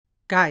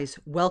Guys,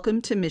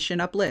 welcome to Mission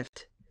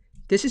Uplift.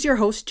 This is your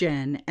host,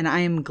 Jen, and I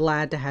am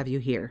glad to have you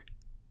here.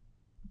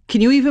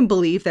 Can you even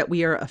believe that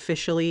we are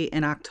officially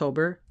in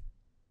October?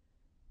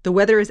 The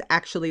weather is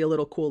actually a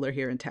little cooler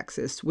here in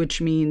Texas, which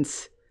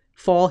means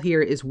fall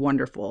here is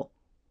wonderful.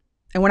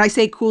 And when I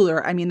say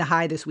cooler, I mean the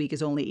high this week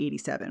is only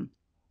 87.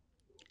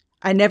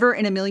 I never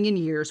in a million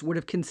years would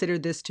have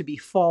considered this to be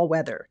fall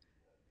weather.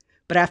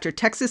 But after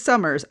Texas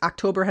summers,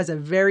 October has a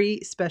very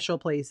special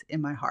place in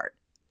my heart.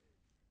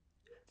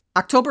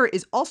 October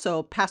is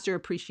also Pastor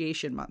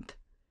Appreciation Month.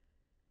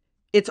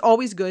 It's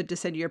always good to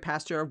send your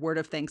pastor a word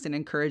of thanks and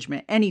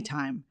encouragement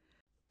anytime,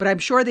 but I'm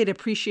sure they'd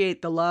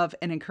appreciate the love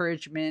and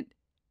encouragement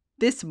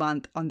this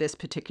month on this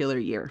particular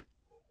year.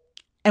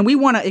 And we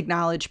want to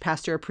acknowledge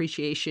pastor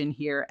appreciation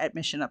here at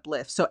Mission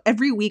Uplift. So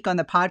every week on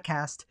the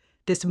podcast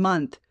this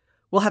month,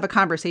 we'll have a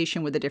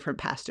conversation with a different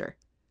pastor.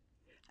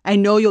 I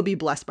know you'll be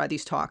blessed by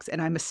these talks,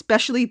 and I'm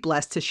especially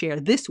blessed to share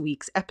this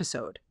week's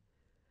episode.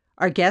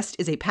 Our guest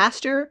is a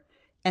pastor,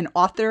 an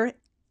author,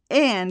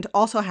 and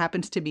also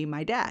happens to be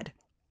my dad,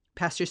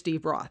 Pastor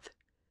Steve Roth.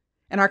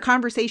 And our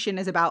conversation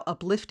is about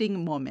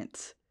uplifting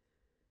moments.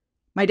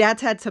 My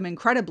dad's had some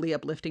incredibly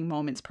uplifting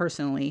moments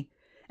personally,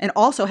 and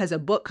also has a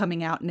book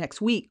coming out next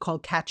week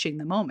called Catching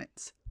the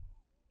Moments.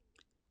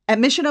 At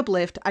Mission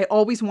Uplift, I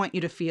always want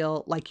you to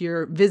feel like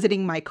you're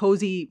visiting my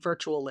cozy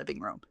virtual living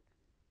room.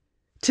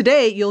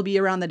 Today, you'll be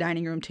around the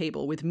dining room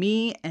table with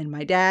me and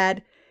my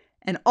dad,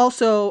 and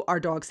also our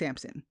dog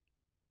Samson.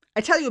 I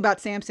tell you about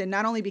Samson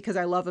not only because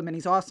I love him and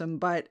he's awesome,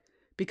 but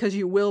because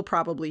you will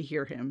probably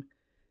hear him.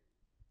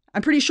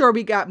 I'm pretty sure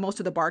we got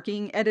most of the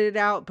barking edited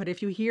out, but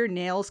if you hear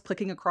nails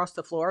clicking across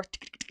the floor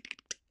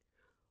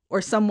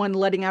or someone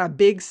letting out a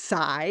big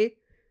sigh,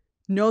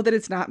 know that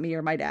it's not me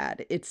or my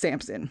dad. It's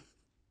Samson.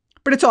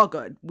 But it's all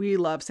good. We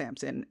love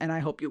Samson, and I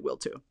hope you will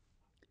too.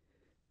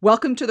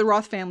 Welcome to the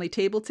Roth family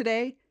table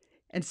today,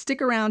 and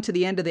stick around to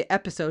the end of the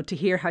episode to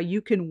hear how you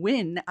can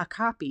win a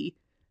copy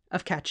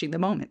of Catching the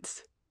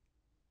Moments.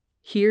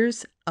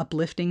 Here's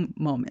Uplifting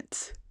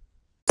Moments.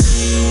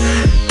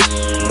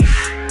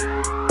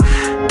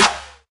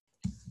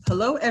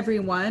 Hello,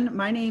 everyone.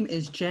 My name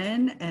is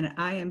Jen, and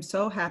I am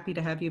so happy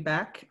to have you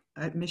back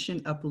at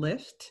Mission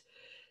Uplift.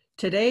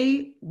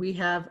 Today, we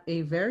have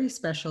a very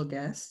special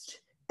guest,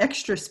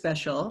 extra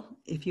special,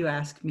 if you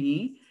ask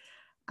me.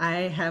 I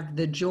have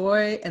the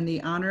joy and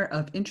the honor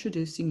of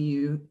introducing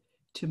you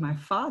to my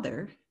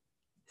father,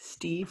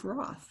 Steve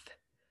Roth.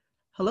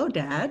 Hello,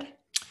 Dad.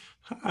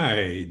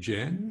 Hi,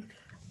 Jen.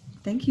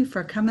 Thank you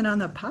for coming on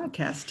the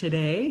podcast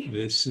today.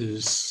 This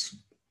is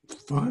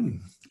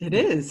fun. It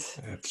is.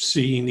 I've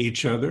seen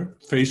each other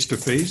face to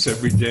face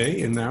every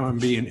day, and now I'm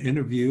being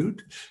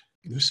interviewed.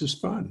 This is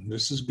fun.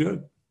 This is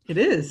good. It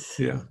is.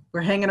 Yeah.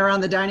 We're hanging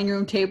around the dining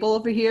room table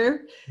over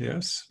here.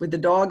 Yes. With the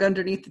dog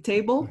underneath the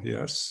table.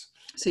 Yes.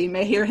 So you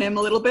may hear him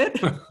a little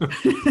bit.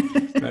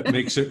 That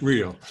makes it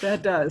real.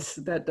 That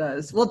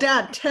does. Well,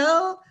 Dad,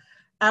 tell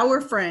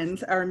our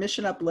friends, our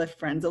Mission Uplift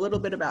friends, a little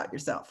bit about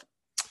yourself.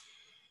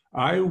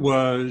 I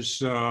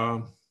was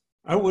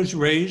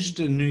raised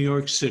in New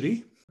York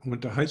City. I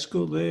went to high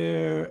school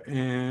there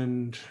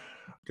and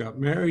got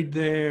married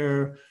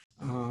there.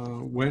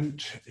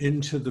 Went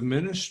into the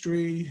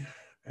ministry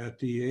at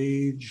the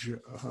age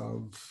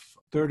of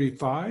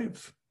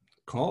 35.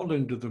 Called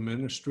into the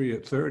ministry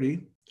at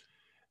 30.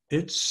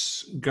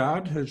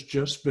 God has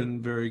just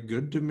been very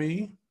good to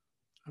me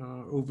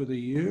over the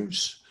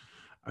years.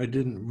 I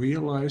didn't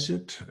realize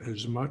it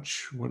as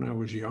much when I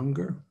was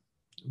younger.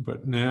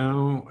 But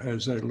now,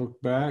 as I look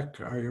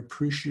back, I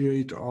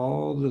appreciate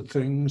all the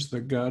things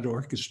that God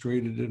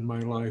orchestrated in my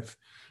life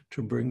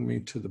to bring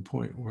me to the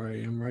point where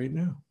I am right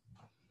now.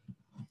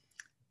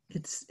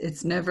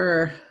 It's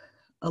never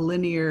a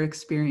linear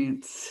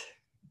experience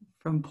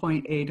from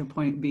point A to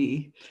point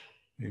B.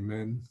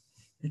 Amen.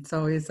 It's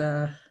always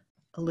a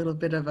little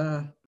bit of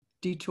a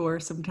detour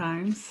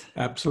sometimes.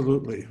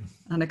 Absolutely.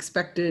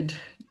 Unexpected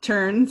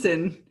turns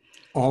and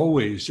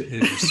always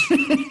is.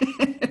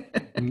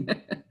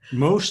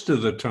 Most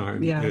of the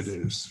time, yes. It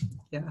is.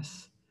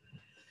 Yes.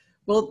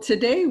 Well,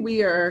 today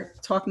we are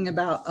talking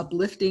about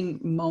uplifting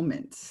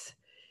moments.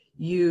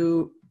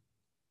 You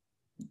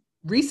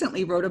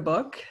recently wrote a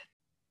book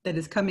that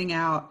is coming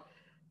out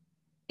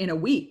in a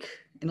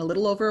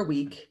little over a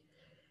week,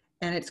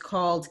 and it's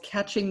called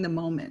Catching the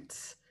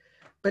Moments.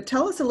 But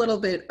tell us a little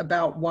bit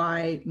about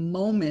why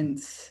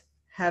moments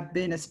have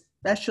been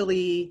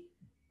especially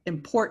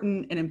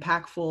important and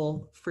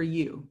impactful for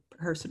you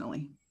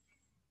personally.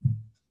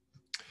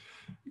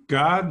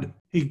 God,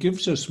 He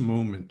gives us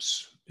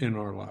moments in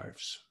our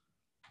lives,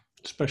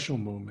 special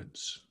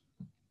moments.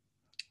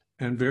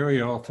 And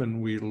very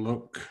often we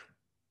look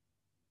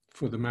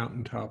for the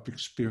mountaintop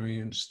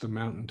experience, the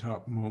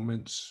mountaintop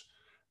moments,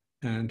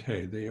 and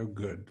hey, they are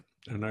good,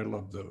 and I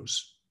love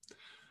those.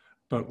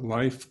 But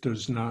life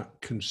does not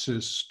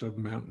consist of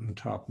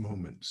mountaintop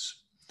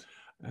moments.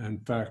 In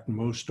fact,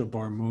 most of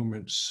our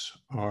moments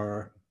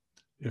are,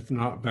 if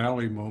not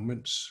valley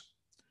moments,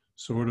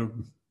 sort of,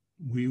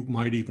 we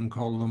might even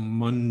call them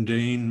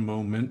mundane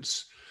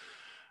moments.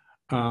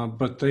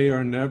 but they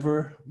are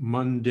never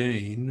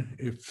mundane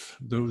if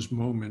those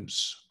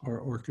moments are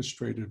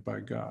orchestrated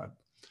by God.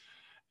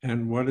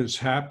 And what has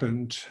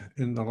happened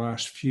in the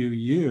last few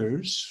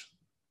years,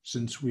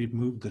 since we've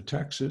moved to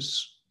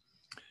Texas,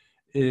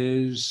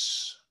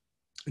 is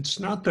it's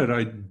not that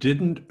I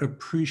didn't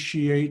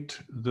appreciate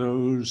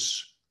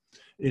those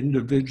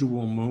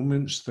individual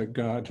moments that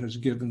God has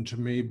given to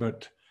me,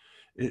 but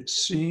it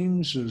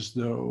seems as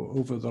though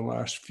over the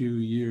last few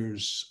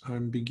years,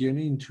 I'm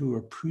beginning to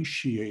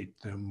appreciate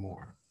them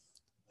more.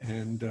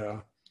 And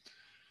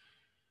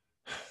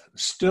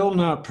still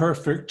not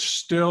perfect,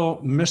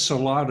 still miss a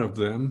lot of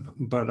them,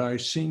 but I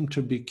seem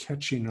to be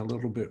catching a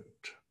little bit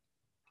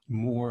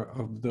more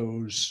of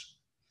those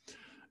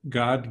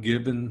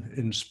God-given,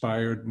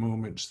 inspired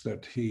moments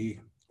that He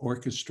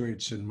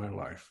orchestrates in my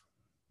life.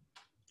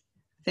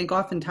 I think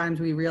oftentimes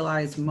we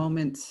realize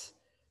moments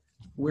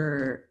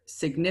were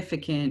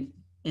significant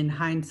in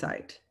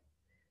hindsight.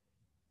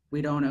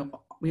 We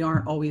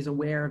aren't always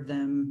aware of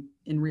them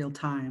in real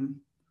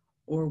time,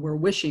 or we're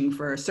wishing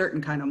for a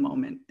certain kind of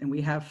moment, and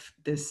we have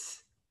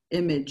this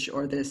image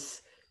or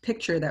this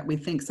picture that we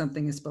think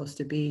something is supposed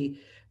to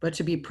be. But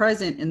to be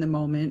present in the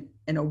moment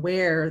and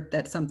aware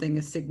that something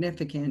is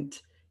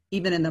significant,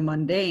 even in the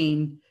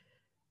mundane,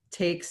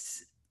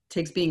 takes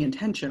being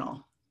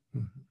intentional.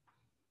 Mm-hmm.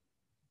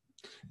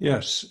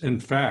 Yes, in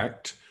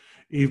fact,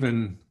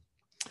 even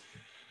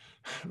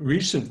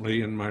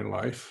recently in my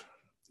life,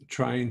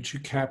 trying to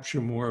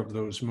capture more of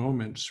those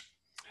moments,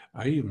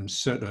 I even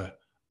set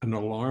an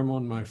alarm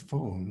on my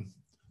phone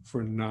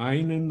for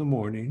 9 in the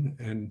morning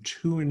and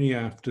 2 in the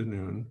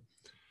afternoon,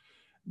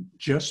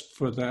 just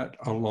for that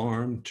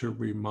alarm to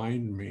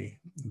remind me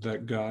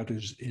that God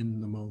is in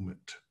the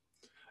moment.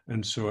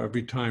 And so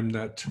every time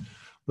that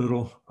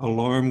little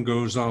alarm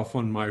goes off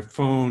on my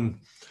phone,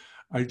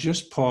 I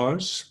just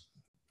pause.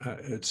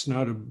 It's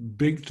not a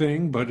big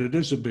thing, but it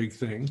is a big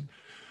thing,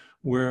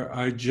 where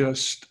I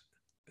just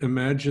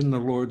imagine the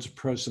Lord's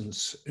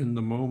presence in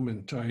the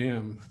moment I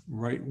am,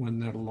 right when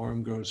that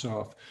alarm goes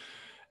off.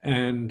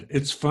 And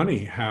it's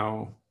funny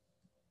how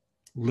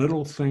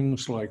little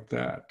things like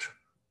that,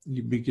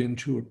 you begin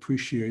to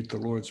appreciate the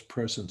Lord's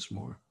presence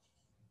more.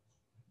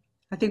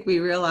 I think we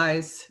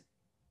realize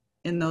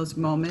in those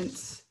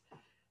moments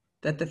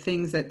that the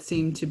things that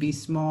seem to be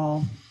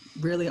small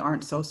really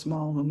aren't so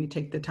small when we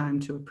take the time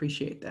to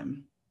appreciate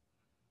them.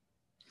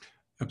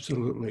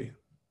 Absolutely.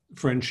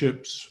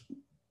 Friendships,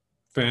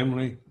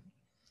 family,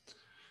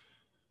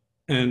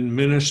 and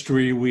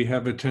ministry, we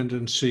have a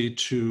tendency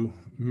to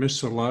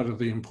miss a lot of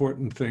the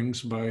important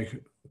things by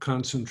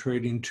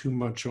concentrating too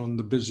much on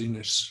the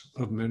busyness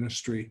of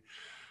ministry.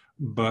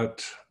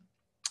 But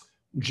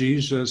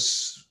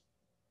Jesus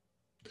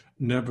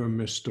never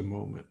missed a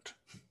moment.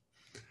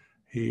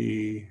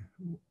 He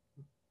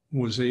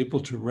was able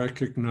to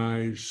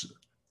recognize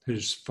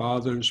his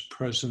Father's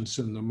presence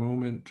in the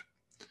moment.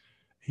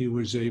 He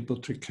was able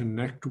to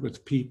connect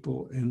with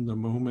people in the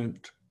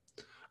moment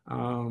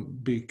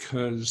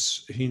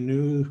because he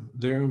knew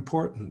their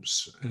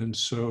importance. And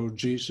so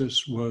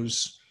Jesus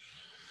was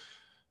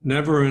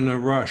never in a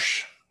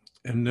rush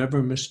and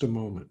never missed a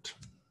moment.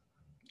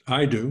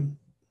 I do.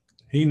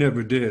 He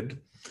never did,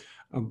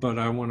 but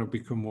I want to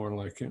become more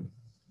like him.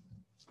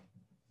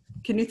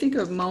 Can you think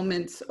of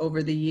moments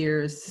over the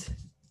years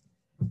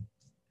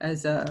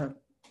as a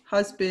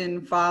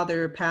husband,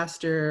 father,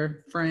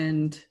 pastor,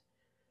 friend,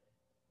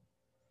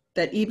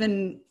 that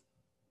even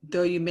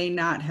though you may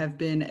not have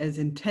been as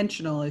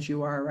intentional as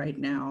you are right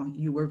now,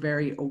 you were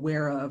very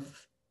aware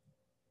of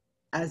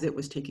as it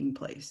was taking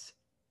place?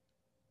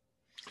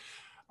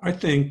 I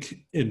think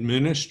in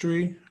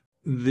ministry,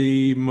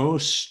 the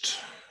most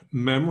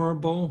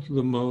memorable,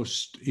 the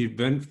most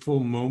eventful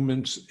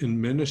moments in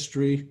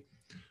ministry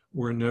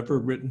were never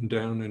written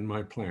down in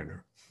my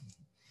planner.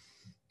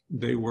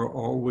 They were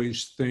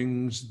always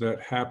things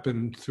that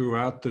happened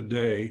throughout the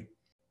day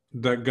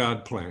that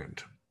God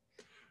planned.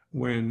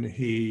 When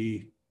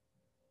he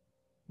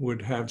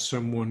would have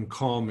someone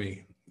call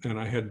me and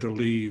I had to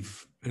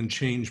leave and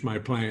change my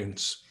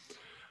plans,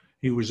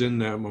 he was in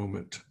that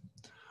moment.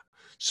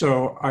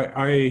 So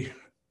I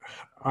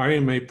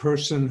am a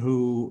person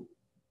who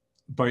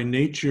by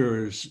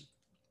nature is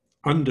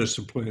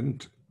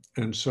undisciplined,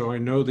 and so I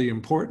know the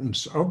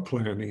importance of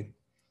planning,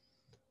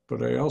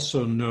 but I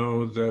also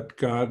know that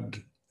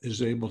God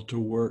is able to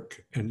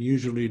work and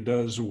usually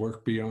does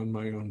work beyond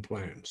my own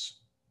plans.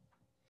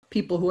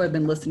 People who have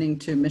been listening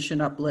to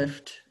Mission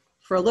Uplift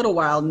for a little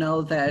while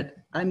know that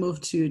I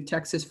moved to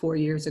Texas 4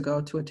 years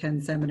ago to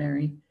attend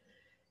seminary.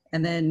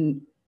 And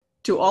then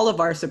to all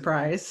of our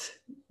surprise,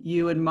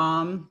 you and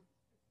Mom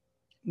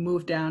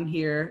moved down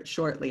here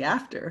shortly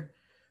after,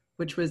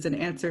 which was an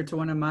answer to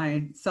one of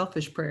my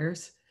selfish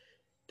prayers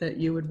that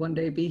you would one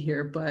day be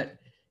here. But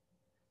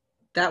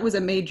that was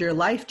a major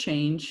life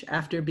change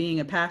after being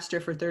a pastor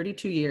for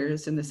 32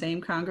 years in the same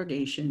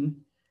congregation,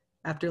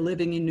 after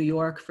living in New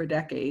York for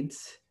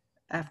decades,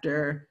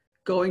 after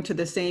going to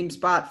the same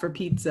spot for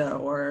pizza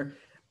or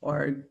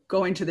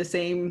going to the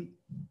same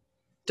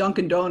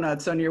Dunkin'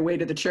 Donuts on your way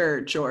to the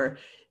church,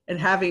 and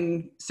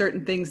having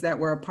certain things that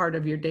were a part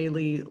of your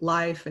daily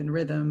life and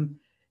rhythm.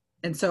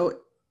 And so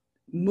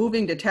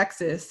moving to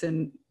Texas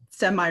and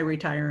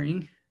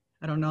semi-retiring,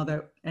 I don't know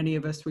that any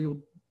of us will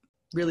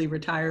really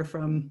retire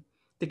from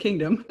the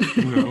kingdom,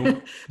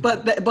 No.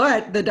 but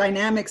the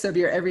dynamics of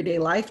your everyday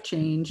life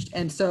changed.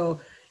 And so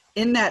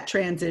in that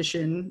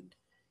transition,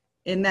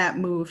 in that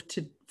move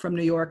from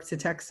New York to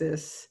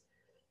Texas,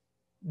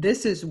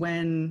 this is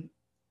when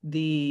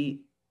the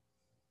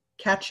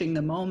catching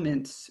the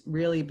moments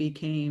really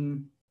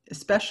became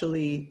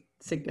especially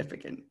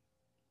significant.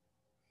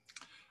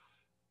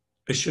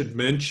 I should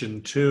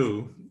mention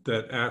too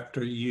that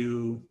after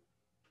you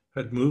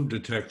had moved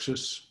to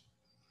Texas,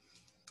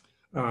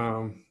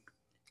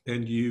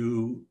 and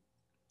you,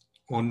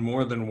 on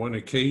more than one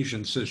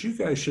occasion, says, you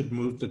guys should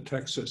move to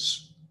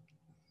Texas.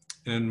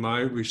 And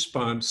my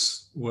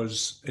response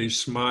was a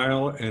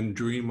smile and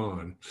dream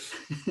on.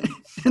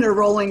 And a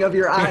rolling of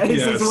your eyes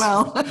Yes. as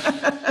well.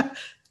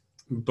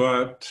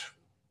 But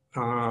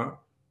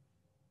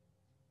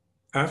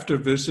after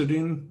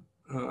visiting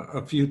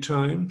a few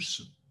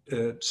times,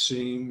 it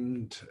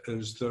seemed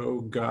as though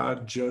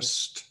God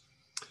just,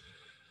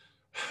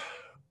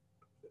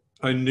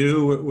 I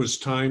knew it was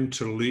time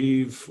to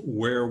leave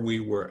where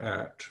we were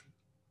at.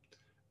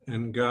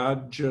 And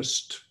God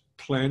just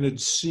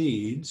planted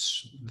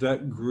seeds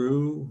that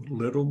grew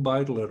little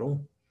by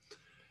little.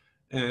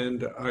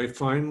 And I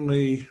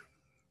finally,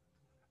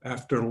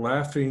 after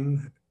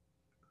laughing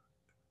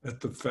at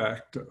the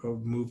fact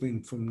of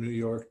moving from New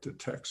York to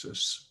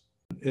Texas,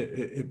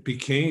 it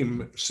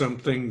became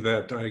something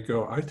that I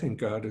go, I think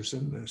God is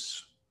in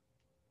this.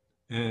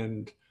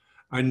 And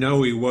I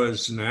know he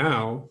was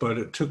now, but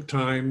it took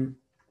time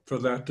for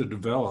that to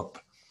develop.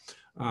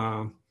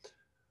 I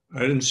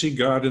didn't see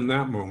God in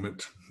that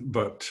moment,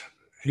 but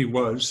he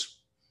was,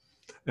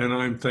 and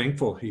I'm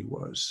thankful he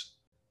was.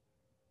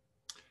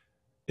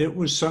 It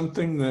was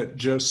something that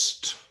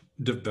just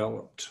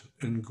developed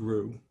and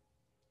grew.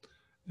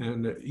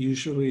 And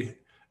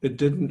I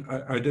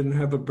didn't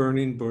have a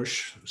burning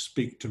bush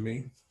speak to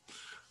me.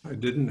 I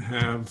didn't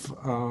have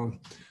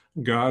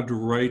God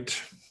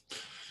write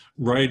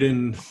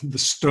in the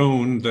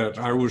stone that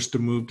I was to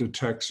move to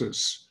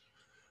Texas,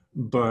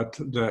 but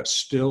that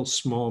still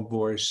small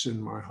voice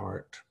in my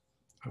heart.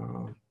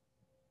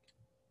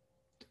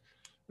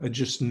 I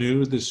just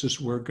knew this is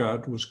where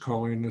God was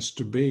calling us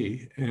to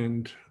be.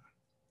 And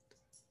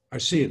I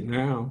see it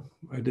now.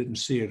 I didn't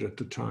see it at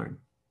the time.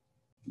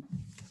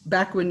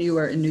 Back when you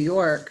were in New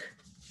York,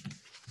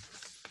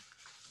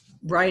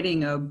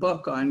 writing a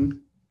book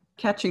on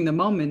catching the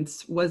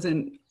moments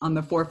wasn't on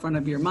the forefront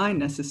of your mind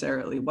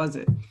necessarily, was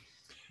it?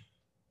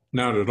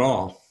 Not at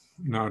all.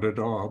 Not at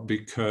all,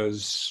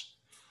 because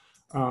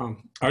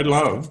I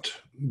loved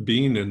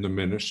being in the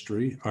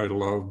ministry. I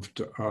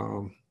loved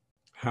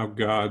how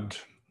God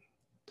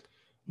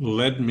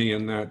led me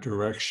in that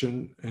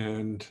direction.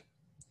 And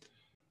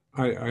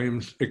I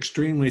am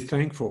extremely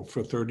thankful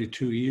for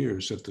 32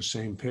 years at the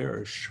same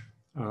parish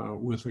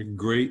with a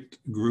great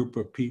group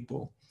of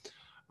people.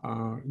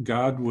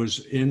 God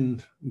was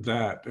in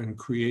that and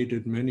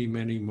created many,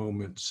 many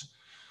moments.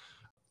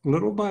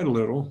 Little by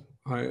little,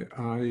 God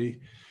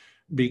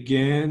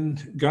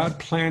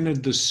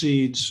planted the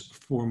seeds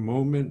for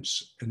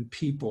moments and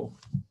people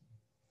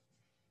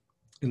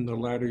in the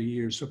latter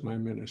years of my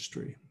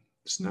ministry.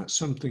 It's not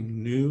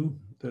something new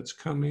that's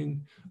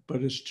coming,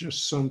 but it's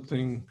just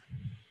something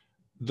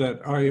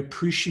that I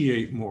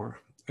appreciate more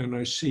and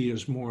I see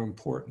as more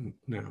important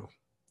now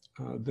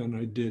than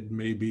I did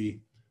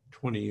maybe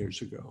 20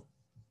 years ago.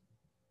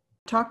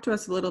 Talk to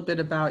us a little bit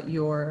about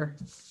your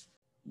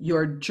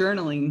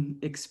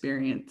journaling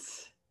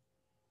experience.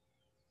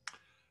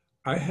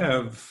 I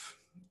have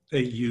a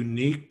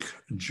unique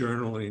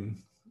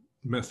journaling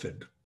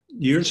method.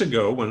 Years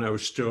ago, when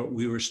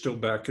we were still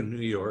back in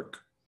New York,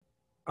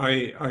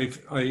 I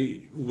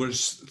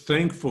was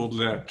thankful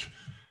that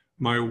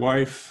my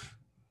wife,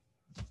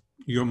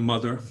 your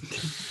mother,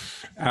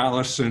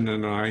 Allison,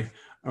 and I,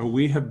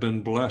 we have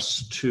been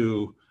blessed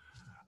to,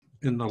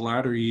 in the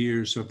latter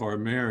years of our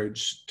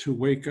marriage, to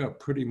wake up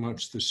pretty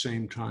much the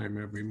same time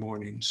every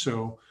morning.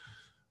 So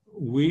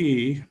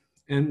we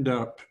end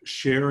up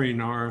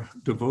sharing our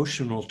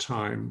devotional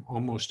time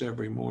almost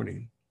every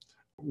morning.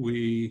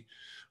 We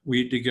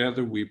read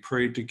together, we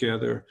pray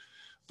together,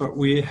 but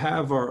we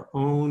have our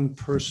own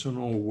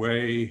personal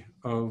way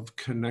of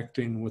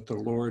connecting with the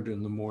Lord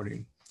in the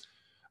morning.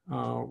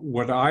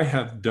 What I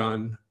have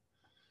done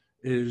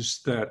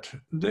is that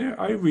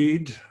I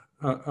read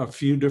a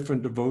few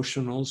different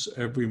devotionals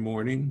every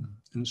morning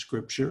in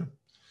Scripture.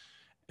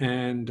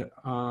 And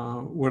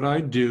what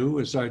I do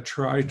is I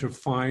try to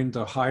find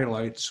the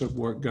highlights of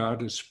what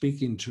God is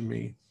speaking to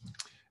me.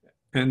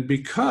 And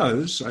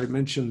because I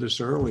mentioned this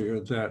earlier,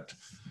 that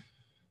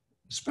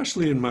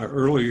especially in my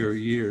earlier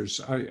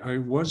years, I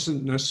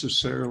wasn't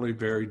necessarily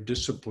very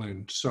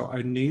disciplined. So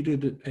I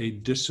needed a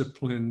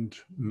disciplined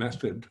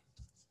method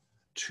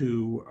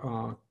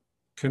to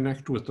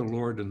connect with the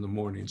Lord in the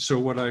morning. So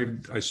what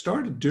I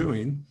started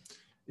doing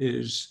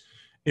is,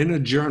 in a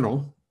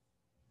journal,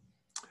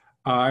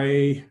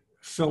 I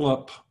fill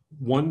up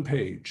one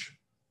page,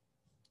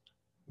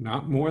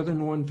 not more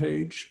than one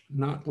page,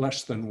 not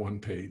less than one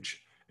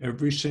page.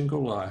 Every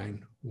single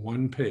line,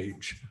 one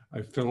page,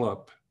 I fill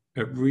up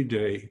every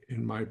day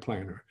in my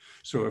planner.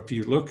 So if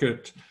you look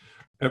at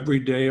every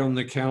day on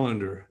the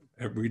calendar,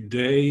 every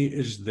day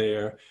is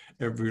there,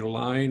 every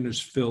line is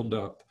filled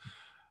up.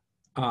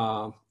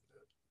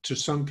 To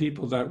some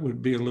people, that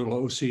would be a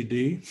little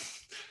OCD,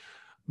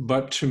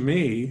 but to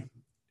me,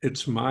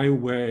 it's my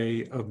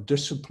way of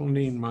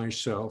disciplining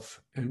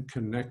myself and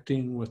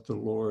connecting with the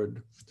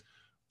Lord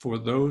for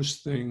those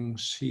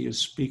things He is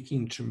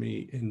speaking to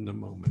me in the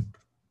moment.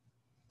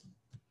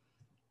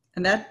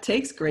 And that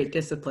takes great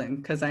discipline,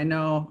 because I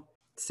know,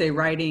 say,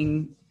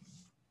 writing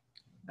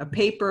a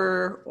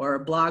paper or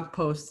a blog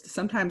post,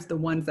 sometimes the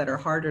ones that are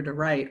harder to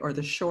write or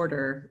the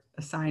shorter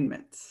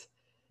assignments,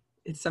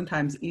 it's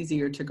sometimes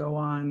easier to go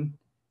on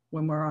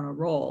when we're on a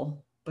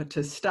roll, but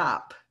to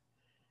stop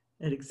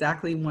at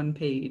exactly one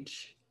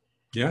page.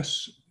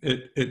 Yes,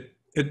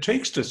 it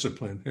takes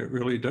discipline. It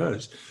really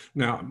does.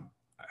 Now,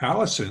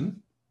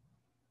 Allison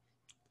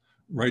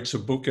writes a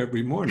book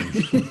every morning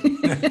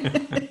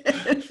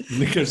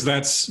because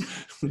that's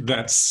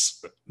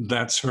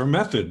her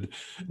method.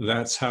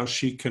 That's how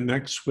she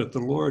connects with the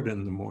Lord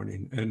in the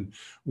morning. And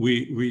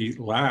we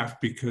laugh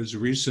because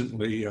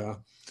recently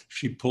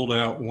she pulled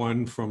out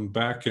one from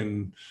back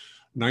in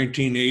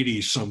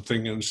 1980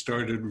 something and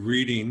started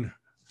reading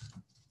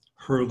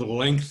her the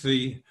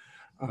lengthy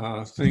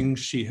things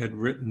she had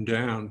written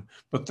down.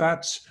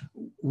 But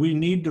we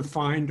need to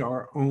find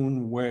our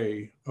own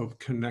way of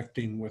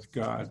connecting with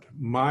God.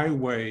 My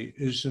way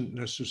isn't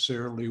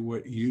necessarily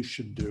what you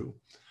should do.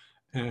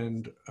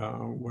 And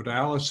what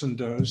Allison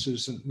does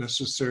isn't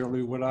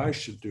necessarily what I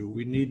should do.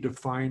 We need to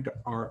find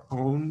our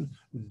own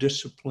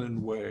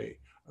disciplined way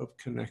of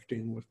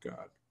connecting with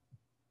God.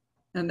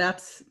 And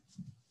that's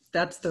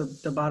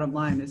the bottom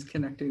line, is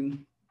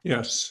connecting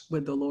Yes.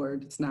 with the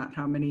Lord. It's not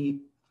how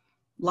many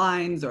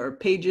lines or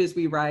pages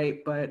we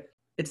write, but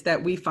it's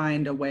that we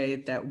find a way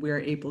that we're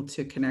able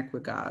to connect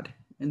with God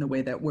in the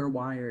way that we're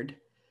wired.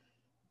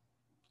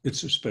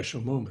 It's a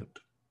special moment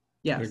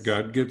that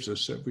God gives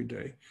us every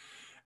day.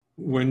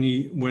 When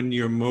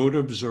your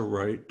motives are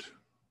right,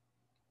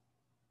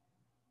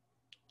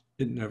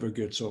 it never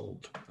gets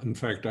old. In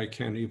fact, I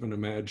can't even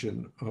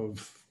imagine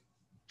of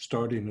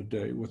starting a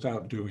day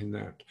without doing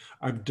that.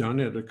 I've done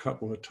it a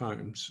couple of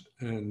times,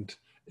 and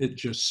it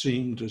just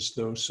seemed as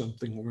though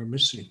something were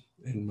missing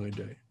in my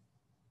day.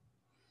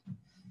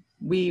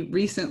 We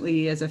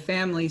recently, as a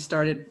family,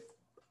 started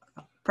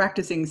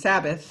practicing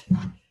Sabbath,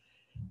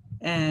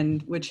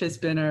 and which has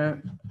been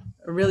a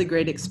really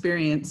great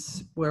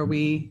experience, where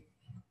we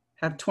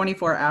have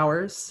 24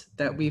 hours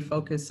that we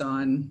focus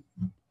on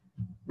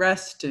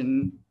rest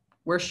and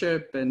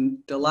worship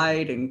and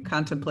delight and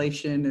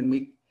contemplation, and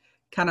we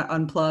kind of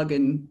unplug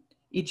in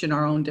each in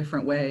our own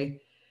different way.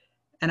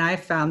 And I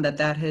found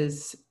that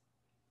has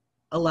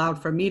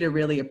allowed for me to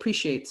really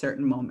appreciate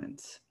certain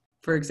moments.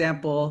 For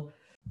example,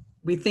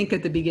 we think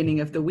at the beginning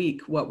of the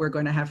week what we're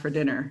going to have for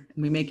dinner,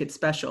 and we make it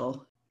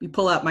special. We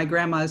pull out my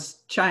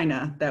grandma's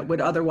china that would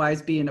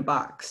otherwise be in a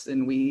box,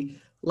 and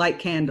we light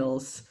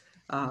candles,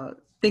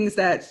 things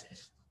that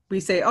we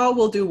say, oh,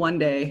 we'll do one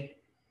day,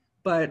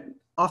 but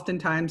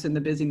oftentimes in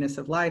the busyness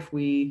of life,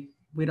 we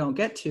don't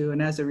get to.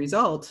 And as a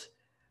result,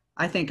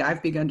 I think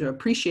I've begun to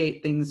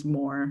appreciate things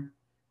more.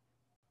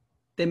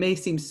 They may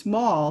seem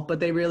small, but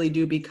they really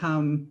do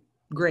become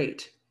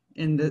great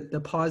in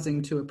the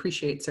pausing to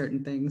appreciate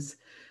certain things.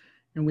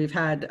 And we've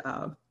had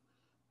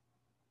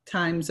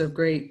times of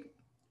great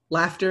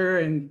laughter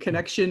and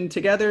connection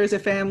together as a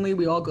family.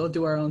 We all go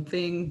do our own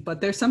thing, but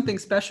there's something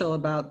special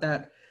about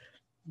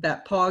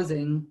that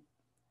pausing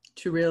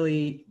to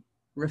really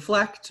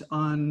reflect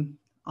on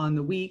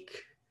the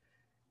week,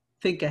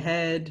 think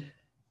ahead,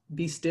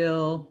 be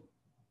still,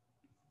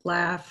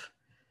 laugh.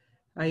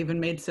 I even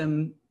made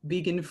some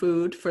vegan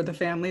food for the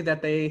family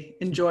that they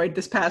enjoyed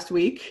this past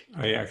week.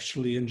 I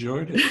actually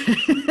enjoyed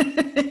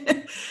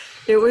it.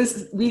 It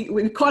was,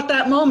 we caught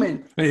that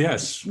moment.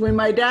 Yes. When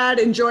my dad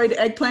enjoyed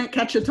eggplant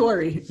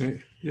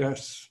cacciatore.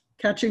 Yes.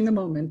 Catching the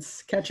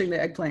moments, catching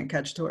the eggplant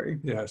cacciatore.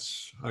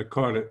 Yes, I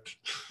caught it.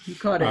 You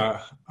caught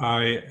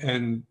it.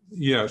 And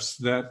yes,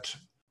 that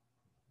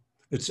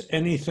it's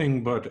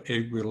anything but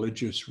a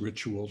religious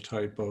ritual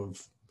type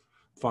of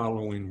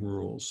following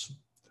rules.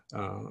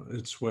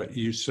 It's what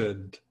you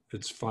said,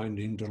 it's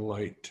finding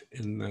delight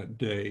in that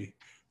day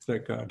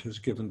that God has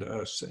given to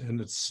us. And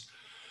it's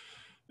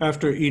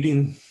after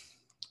eating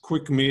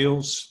quick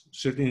meals,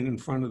 sitting in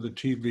front of the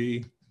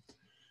TV,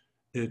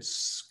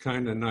 it's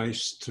kind of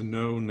nice to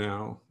know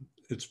now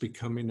it's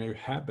becoming a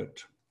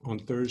habit. On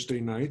Thursday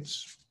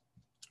nights,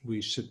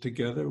 we sit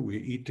together, we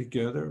eat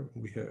together,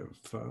 we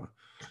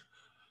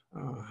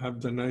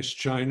have the nice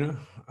china,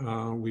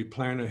 we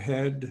plan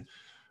ahead.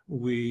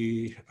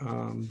 We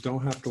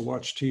don't have to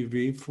watch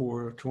TV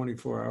for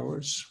 24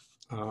 hours.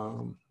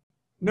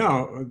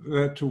 No,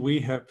 that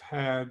we have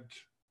had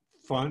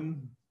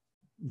fun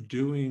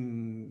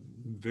doing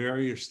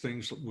various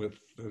things that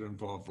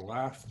involve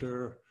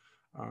laughter,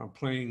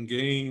 playing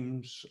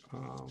games,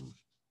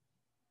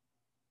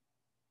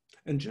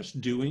 and just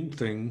doing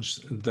things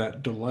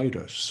that delight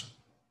us.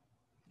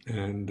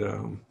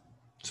 And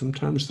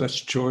sometimes that's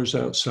chores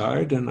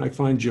outside, and I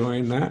find joy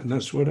in that, and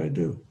that's what I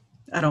do.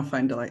 I don't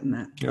find delight in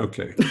that.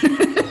 Okay.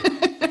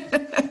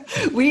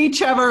 We each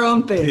have our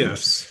own things.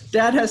 Yes.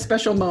 Dad has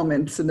special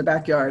moments in the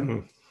backyard.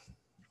 Mm.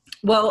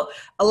 Well,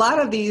 a lot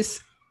of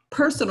these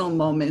personal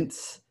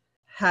moments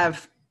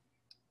have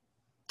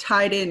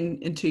tied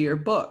into your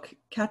book,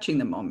 Catching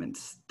the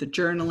Moments, the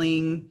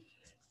journaling,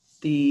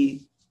 the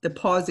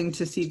pausing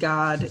to see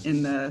God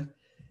in the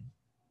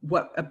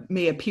what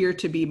may appear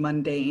to be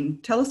mundane.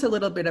 Tell us a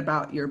little bit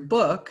about your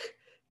book,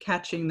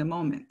 Catching the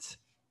Moments.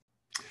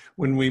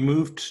 When we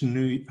moved from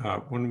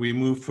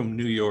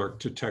New York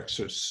to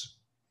Texas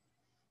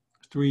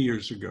 3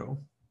 years ago,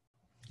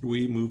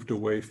 we moved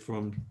away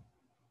from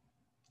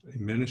a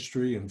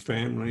ministry and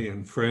family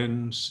and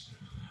friends,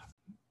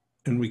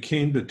 and we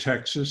came to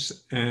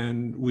Texas,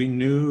 and we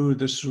knew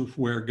this was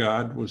where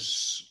God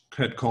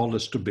had called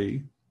us to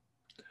be.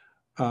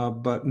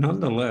 But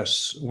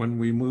nonetheless, when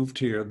we moved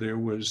here, there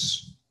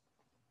was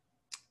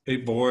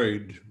a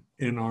void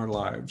in our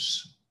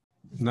lives,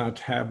 not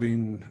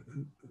having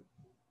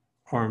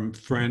our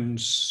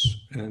friends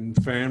and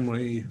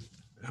family,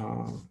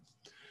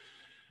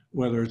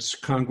 whether it's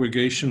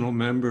congregational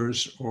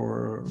members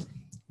or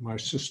my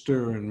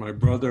sister and my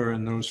brother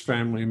and those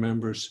family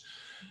members.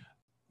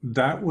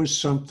 That was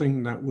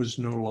something that was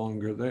no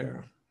longer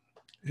there.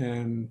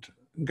 And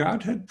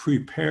God had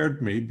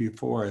prepared me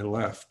before I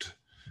left.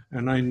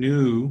 And I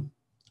knew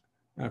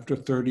after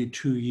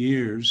 32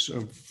 years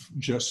of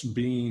just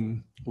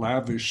being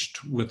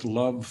lavished with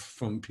love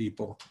from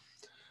people,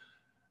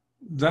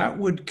 that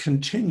would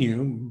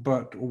continue,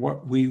 but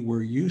what we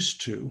were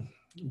used to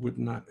would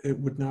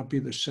not be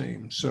the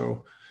same.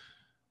 So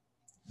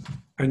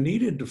I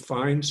needed to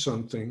find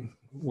something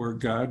where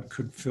God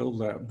could fill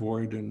that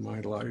void in my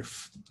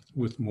life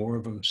with more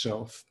of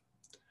himself.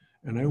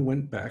 And I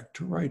went back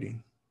to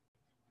writing.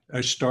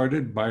 I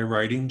started by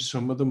writing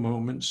some of the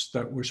moments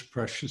that was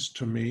precious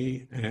to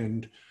me.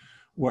 And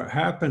what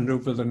happened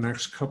over the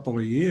next couple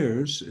of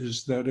years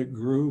is that it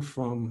grew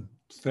from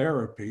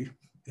therapy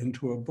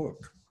into a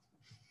book.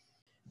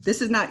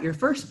 This is not your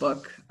first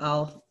book.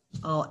 I'll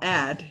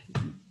add,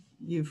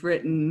 you've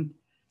written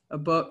a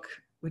book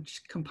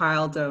which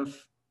compiled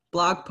of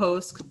blog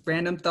posts,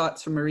 random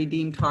thoughts from a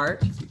redeemed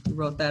heart. You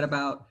wrote that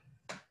about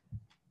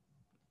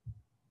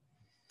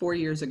 4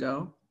 years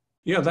ago.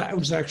 Yeah, that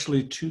was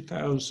actually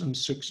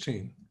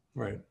 2016,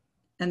 right.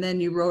 And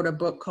then you wrote a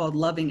book called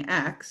Loving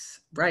Acts,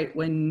 right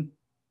when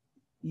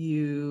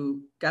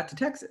you got to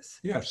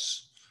Texas.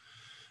 Yes,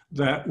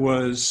 that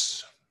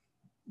was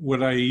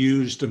what I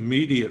used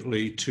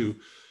immediately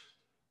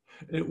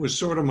it was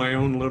sort of my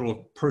own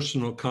little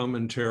personal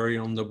commentary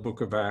on the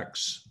book of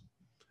Acts.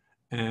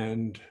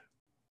 And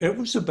it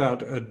was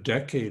about a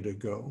decade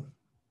ago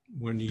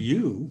when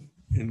you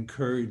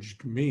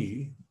encouraged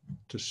me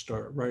to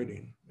start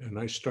writing. And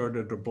I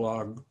started a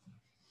blog,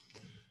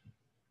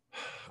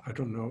 I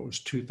don't know, it was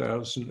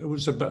 2000, it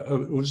was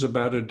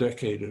about a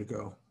decade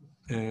ago.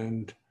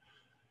 And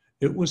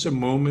it was a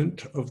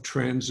moment of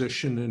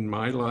transition in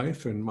my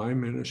life and my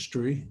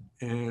ministry.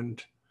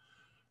 And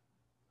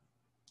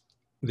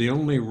the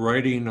only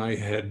writing I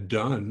had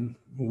done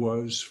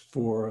was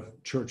for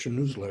church and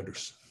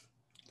newsletters.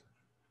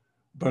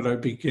 But I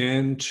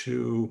began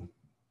to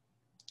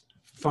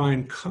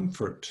find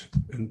comfort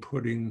in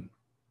putting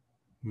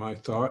my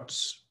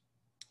thoughts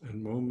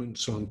and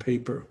moments on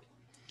paper.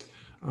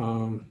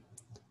 Didn't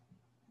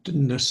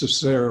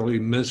necessarily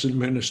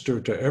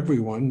minister to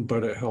everyone,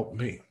 but it helped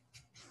me.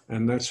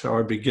 And that's how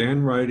I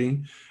began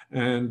writing.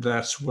 And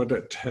that's what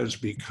it has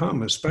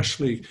become,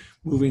 especially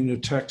moving to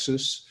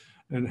Texas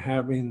and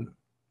having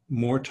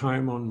more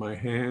time on my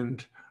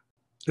hand.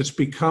 It's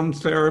become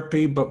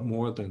therapy, but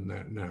more than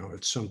that now.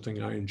 It's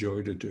something I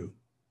enjoy to do.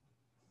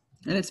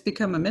 And it's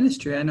become a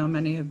ministry. I know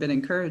many have been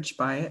encouraged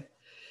by it.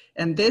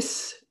 And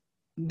this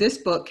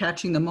book,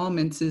 Catching the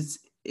Moments, is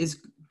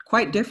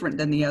quite different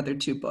than the other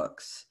two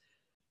books.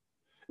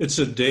 It's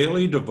a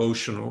daily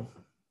devotional,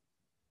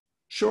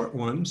 short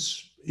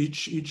ones.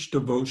 Each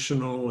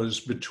devotional is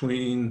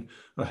between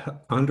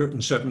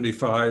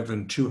 175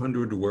 and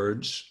 200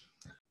 words.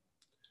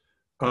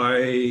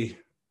 I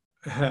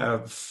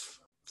have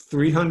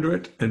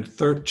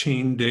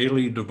 313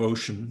 daily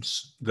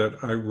devotions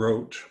that I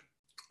wrote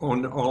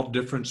on all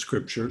different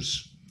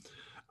scriptures.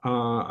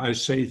 I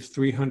say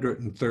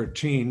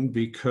 313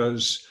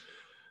 because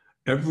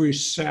every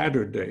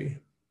Saturday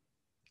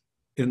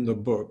in the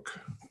book,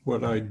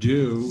 what I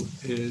do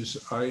is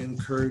I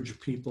encourage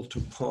people to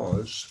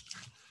pause.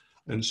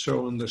 And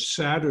so on the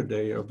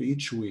Saturday of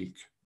each week,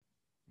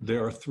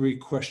 there are 3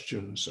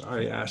 questions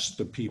I ask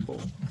the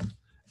people.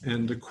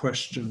 And the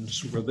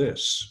questions were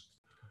this: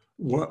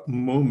 what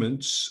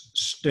moments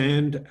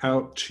stand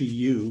out to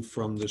you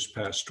from this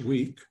past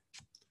week?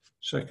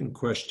 Second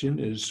question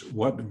is,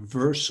 what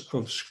verse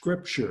of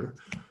Scripture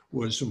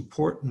was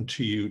important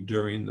to you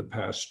during the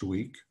past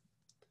week?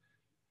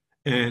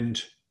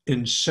 And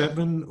in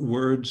 7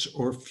 words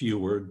or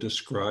fewer,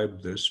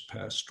 describe this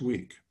past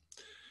week.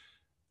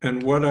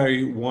 And what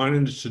I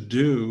wanted to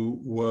do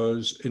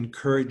was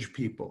encourage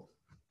people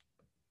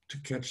to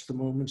catch the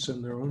moments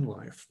in their own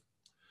life,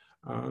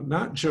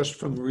 not just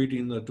from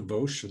reading the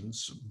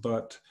devotions,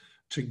 but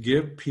to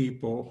give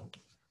people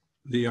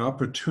the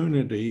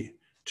opportunity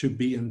to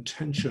be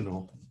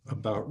intentional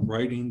about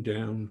writing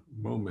down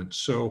moments.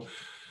 So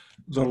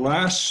the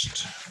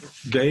last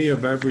day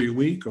of every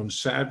week on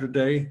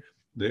Saturday,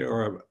 there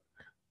are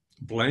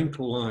blank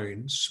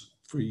lines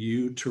for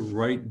you to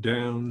write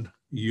down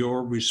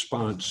your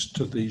response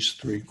to these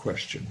 3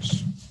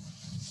 questions.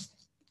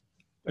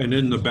 And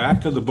in the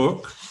back of the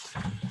book,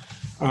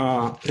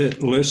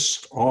 it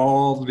lists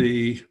all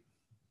the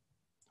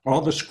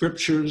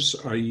scriptures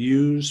I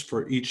use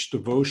for each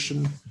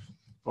devotion.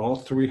 All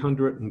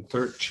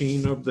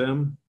 313 of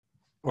them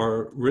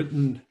are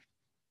written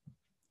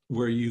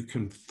where you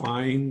can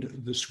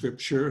find the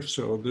scripture.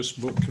 So this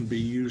book can be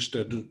used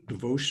as a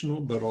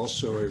devotional, but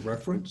also a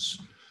reference.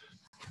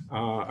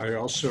 I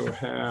also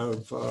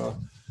have,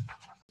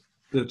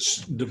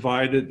 it's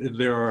divided,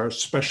 there are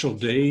special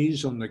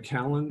days on the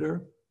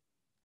calendar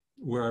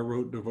where I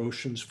wrote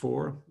devotions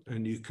for,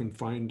 and you can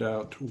find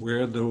out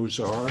where those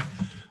are.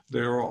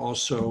 There are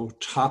also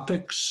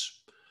topics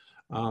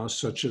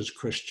such as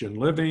Christian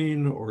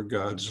living or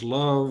God's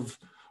love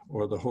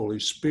or the Holy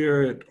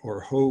Spirit or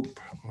hope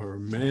or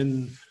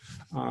men.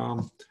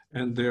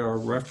 And there are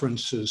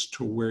references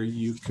to where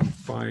you can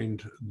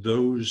find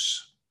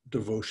those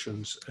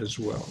devotions as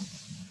well.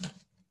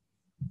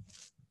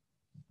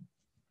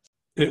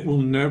 It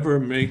will never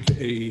make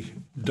a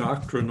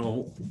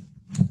doctrinal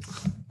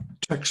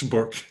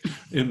textbook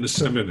in the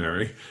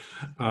seminary,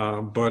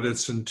 but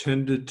it's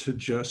intended to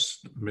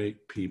just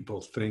make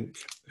people think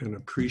and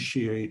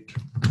appreciate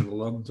and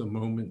love the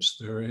moments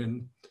they're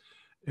in,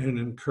 and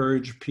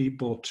encourage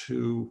people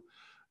to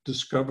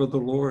discover the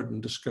Lord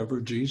and discover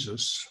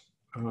Jesus.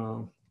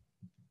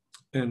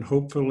 And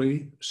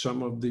hopefully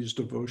some of these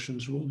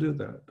devotions will do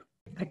that.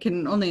 I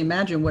can only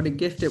imagine what a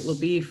gift it will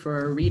be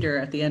for a reader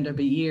at the end of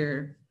a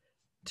year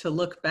to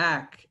look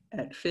back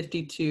at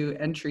 52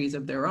 entries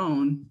of their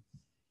own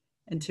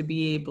and to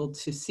be able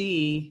to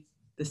see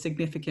the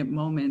significant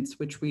moments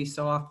which we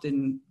so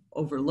often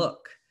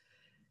overlook.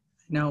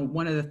 Now,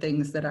 one of the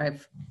things that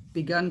I've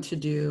begun to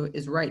do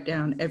is write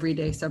down every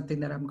day something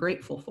that I'm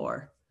grateful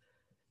for.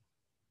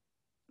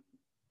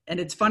 And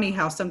it's funny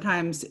how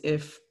sometimes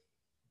if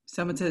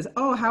someone says,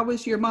 oh, how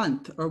was your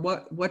month? Or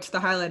what's the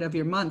highlight of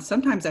your month?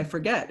 Sometimes I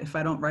forget if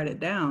I don't write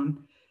it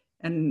down,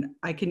 and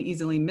I can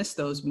easily miss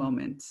those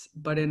moments.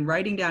 But in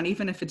writing down,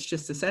 even if it's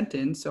just a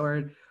sentence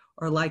or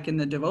like in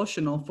the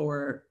devotional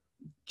for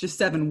just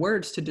 7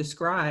 words to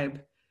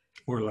describe.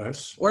 Or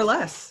less,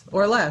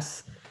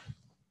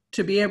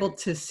 to be able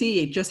to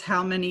see just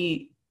how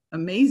many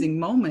amazing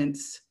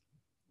moments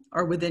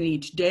are within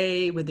each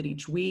day, within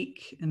each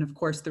week, and of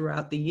course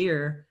throughout the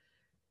year.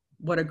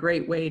 What a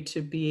great way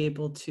to be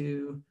able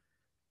to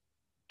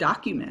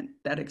document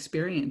that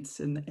experience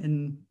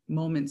in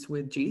moments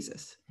with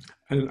Jesus.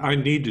 And I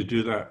need to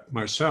do that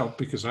myself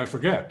because I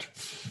forget.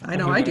 I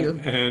know I do.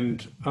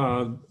 And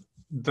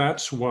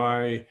that's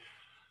why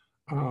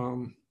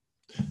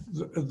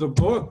the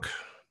book,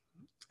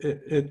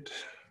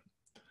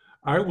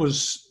 I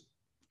was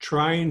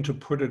trying to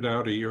put it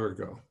out a year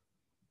ago,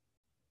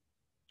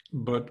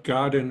 but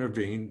God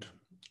intervened,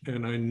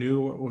 and I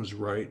knew it was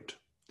right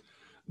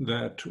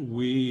that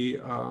we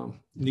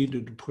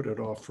needed to put it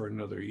off for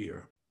another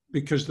year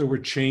because there were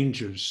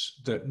changes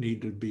that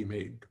needed to be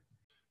made.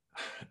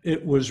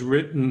 It was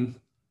written,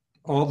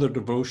 all the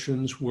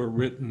devotions were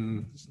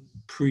written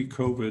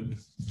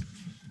pre-COVID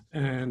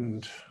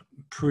and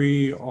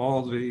pre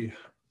all the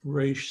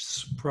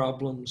race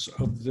problems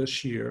of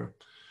this year.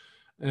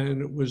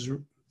 And it was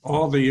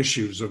all the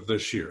issues of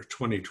this year,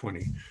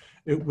 2020.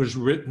 It was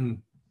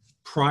written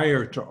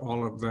prior to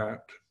all of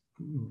that,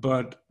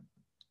 but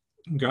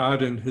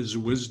God in his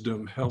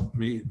wisdom helped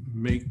me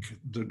make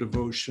the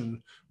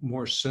devotion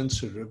more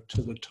sensitive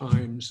to the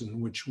times in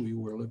which we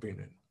were living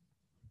in.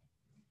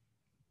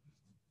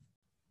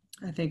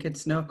 I think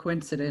it's no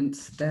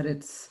coincidence that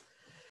it's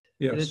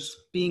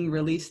being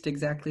released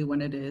exactly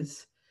when it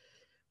is,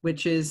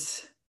 which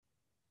is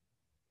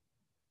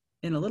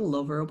in a little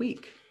over a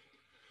week.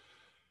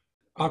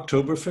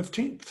 October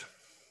 15th,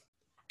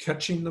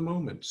 Catching the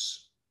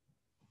Moments.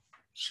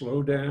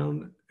 Slow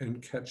down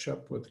and catch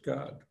up with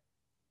God.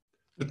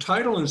 The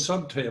title and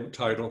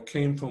subtitle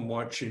came from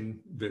watching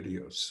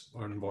videos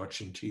on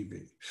watching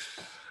TV.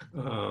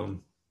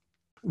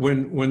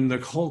 When the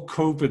whole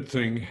COVID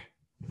thing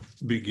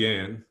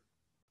began,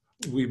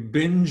 we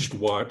binged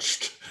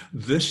watched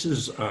This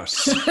Is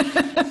Us.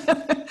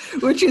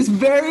 Which is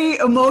very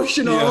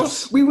emotional.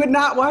 Yes. We would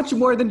not watch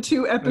more than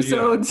 2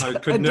 episodes I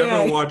could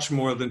never watch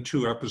more than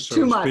 2 episodes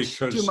too much.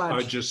 because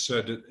I just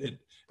said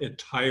it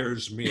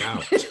tires me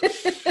out.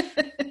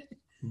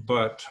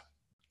 But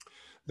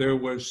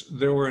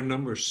there were a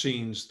number of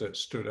scenes that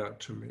stood out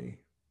to me,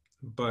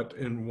 but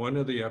in one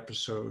of the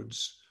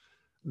episodes,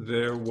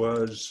 there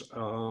was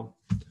of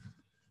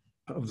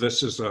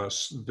This Is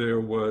Us.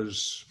 There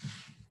was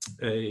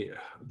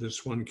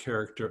this one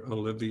character,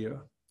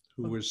 Olivia,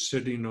 who was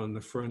sitting on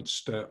the front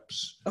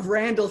steps Of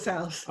Randall's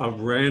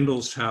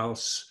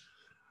house.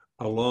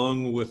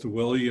 Along with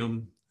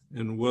William.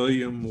 And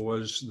William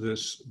was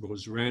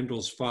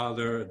Randall's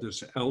father,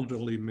 this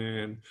elderly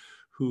man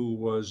who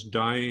was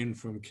dying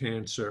from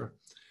cancer.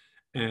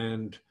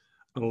 And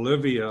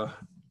Olivia,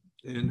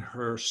 in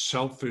her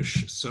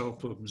selfish,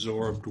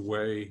 self-absorbed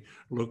way,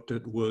 looked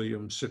at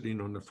William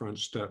sitting on the front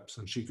steps,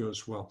 and she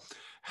goes, "Well,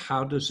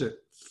 how does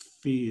it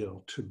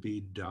feel to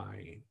be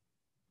dying?"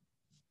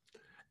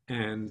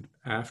 And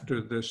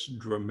after this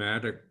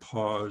dramatic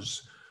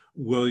pause,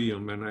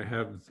 William, and I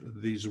have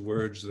these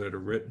words that are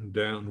written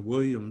down,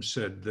 William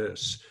said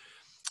this: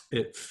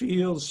 "It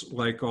feels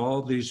like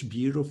all these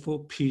beautiful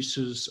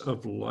pieces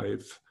of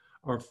life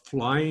are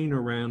flying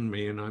around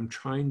me and I'm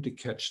trying to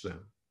catch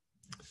them.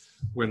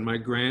 When my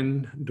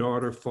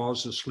granddaughter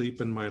falls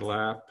asleep in my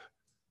lap,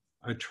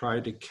 I try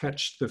to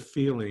catch the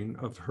feeling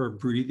of her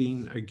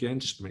breathing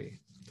against me.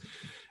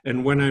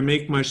 And when I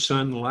make my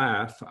son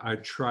laugh, I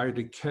try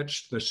to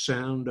catch the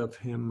sound of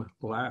him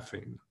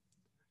laughing,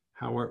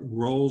 how it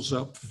rolls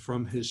up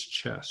from his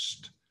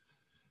chest.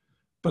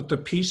 But the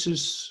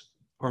pieces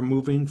are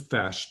moving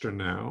faster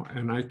now,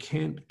 and I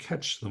can't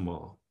catch them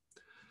all.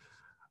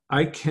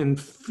 I can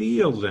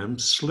feel them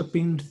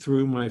slipping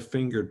through my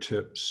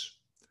fingertips,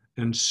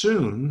 and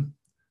soon,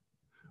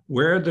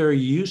 where there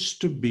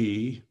used to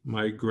be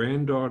my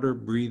granddaughter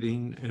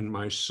breathing and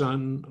my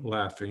son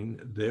laughing,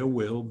 there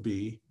will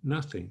be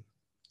nothing.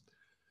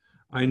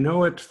 I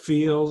know it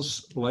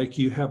feels like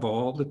you have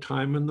all the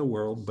time in the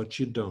world, but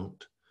you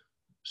don't.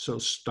 So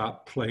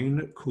stop playing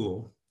it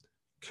cool.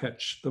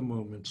 Catch the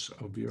moments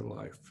of your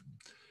life."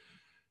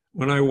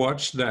 When I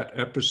watched that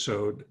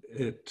episode,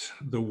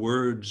 the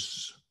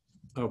words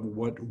of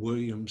what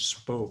William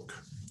spoke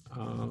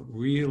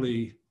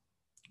really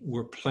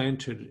were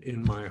planted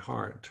in my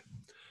heart.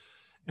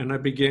 And I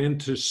began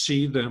to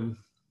see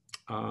them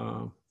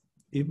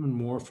even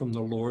more from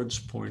the Lord's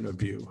point of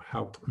view,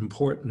 how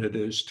important it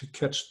is to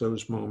catch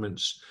those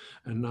moments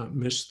and not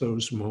miss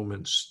those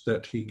moments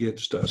that he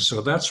gives to us.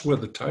 So that's where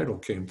the title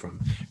came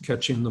from,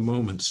 Catching the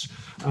Moments.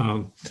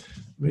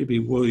 Maybe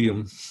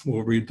William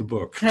will read the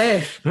book.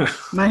 Hey,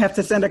 might have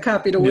to send a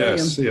copy to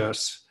William.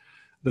 Yes.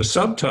 The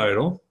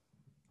subtitle,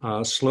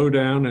 Slow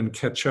Down and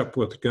Catch Up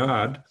with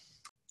God.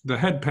 The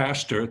head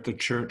pastor at the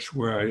church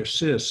where I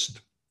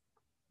assist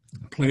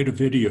played a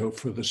video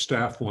for the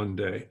staff one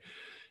day,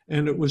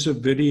 and it was a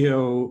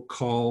video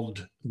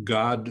called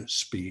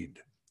Godspeed.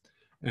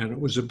 And it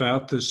was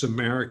about this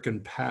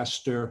American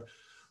pastor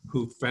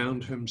who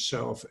found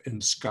himself in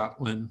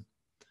Scotland,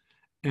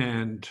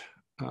 and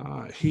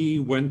he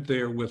went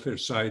there with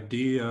this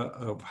idea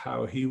of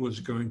how he was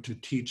going to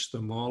teach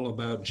them all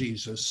about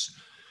Jesus,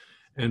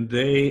 and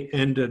they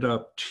ended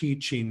up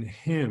teaching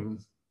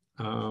him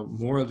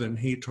more than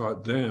he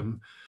taught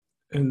them.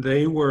 And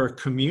they were a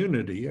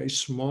community, a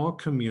small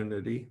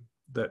community,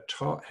 that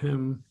taught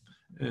him,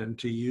 and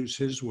to use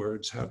his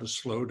words, how to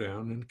slow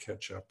down and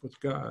catch up with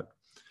God.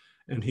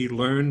 And he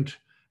learned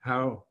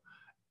how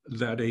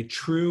that a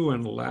true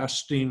and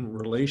lasting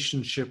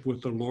relationship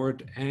with the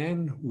Lord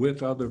and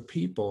with other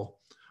people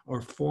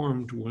are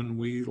formed when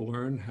we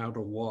learn how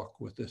to walk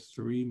with a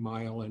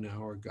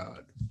 3-mile-an-hour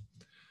God.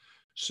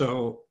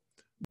 So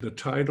the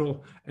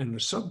title and the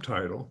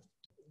subtitle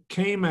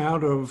came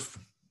out of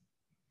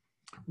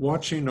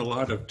watching a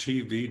lot of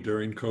TV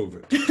during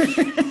COVID.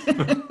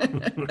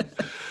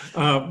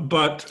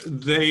 But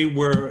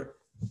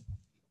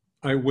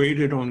I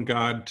waited on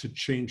God to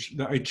change.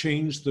 I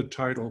changed the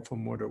title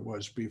from what it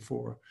was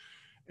before.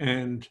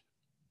 And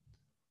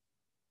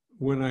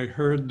when I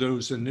heard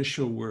those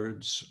initial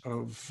words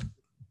of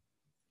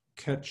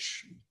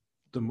catching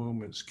the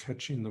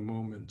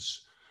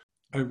moments,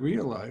 I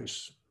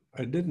realized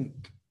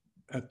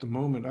at the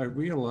moment, I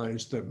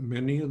realized that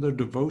many of the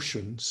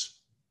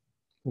devotions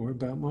were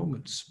about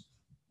moments.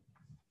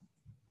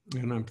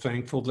 And I'm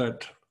thankful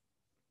that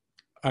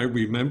I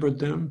remembered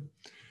them,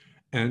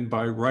 and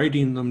by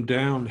writing them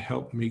down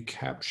helped me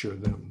capture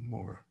them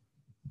more.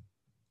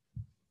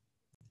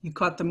 You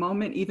caught the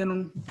moment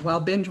even while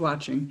binge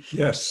watching.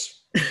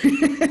 Yes.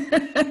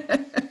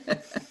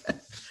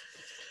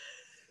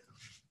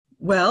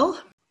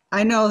 Well,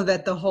 I know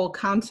that the whole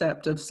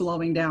concept of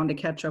slowing down to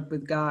catch up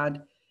with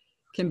God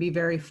can be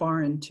very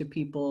foreign to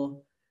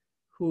people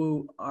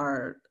who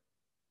are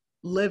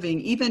living,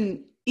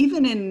 even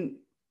in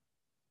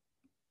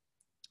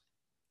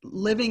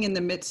living in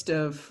the midst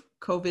of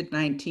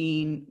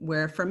COVID-19,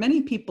 where for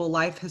many people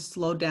life has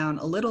slowed down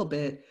a little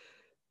bit,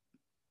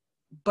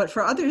 but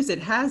for others it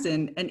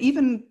hasn't. And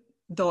even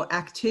though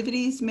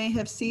activities may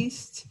have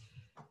ceased,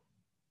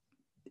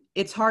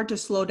 it's hard to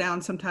slow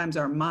down sometimes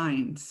our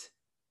minds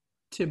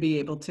to be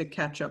able to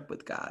catch up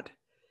with God.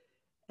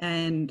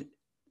 And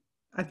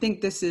I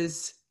think this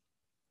is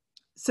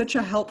such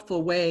a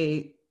helpful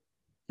way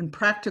and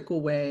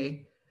practical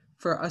way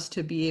for us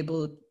to be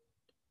able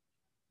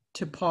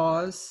to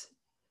pause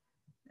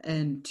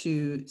and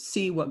to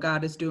see what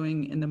God is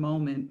doing in the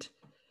moment.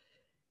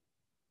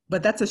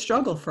 But that's a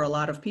struggle for a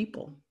lot of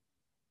people.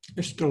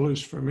 It still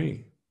is for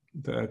me,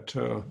 that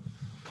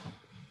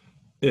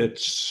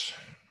it's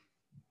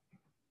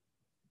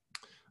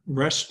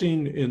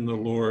resting in the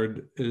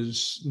Lord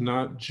is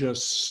not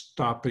just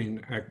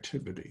stopping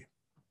activity.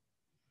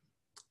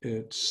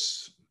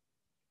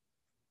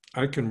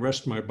 I can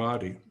rest my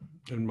body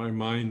and my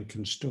mind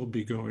can still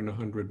be going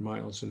 100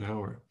 miles an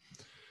hour.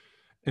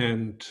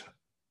 And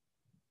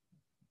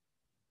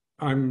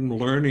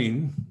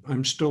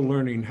I'm still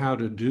learning how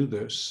to do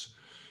this,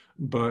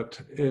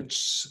 but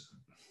it's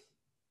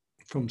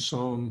from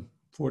Psalm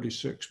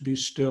 46, be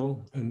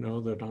still and know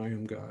that I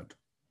am God.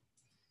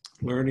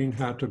 Learning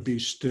how to be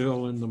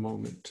still in the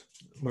moment,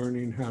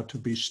 learning how to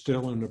be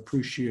still and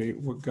appreciate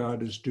what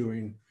God is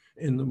doing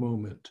in the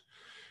moment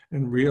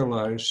and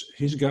realize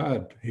he's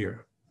God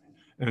here.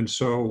 And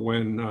so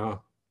when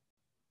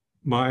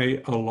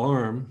my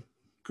alarm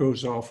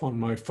goes off on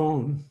my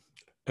phone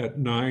at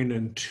 9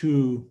 and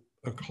 2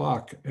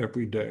 o'clock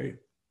every day,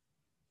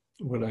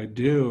 what I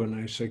do, and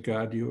I say,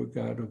 God, you are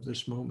God of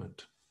this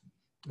moment.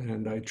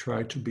 And I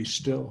try to be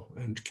still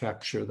and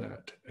capture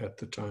that at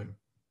the time.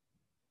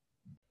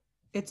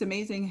 It's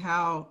amazing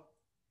how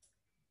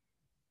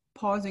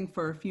pausing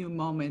for a few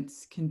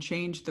moments can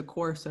change the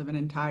course of an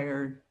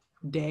entire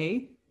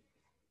day,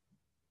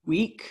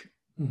 week,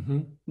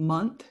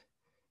 month,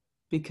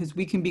 because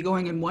we can be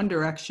going in one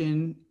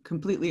direction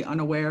completely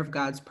unaware of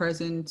God's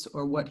presence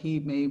or what he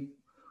may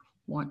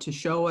want to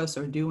show us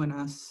or do in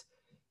us.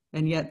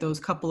 And yet those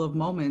couple of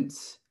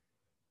moments,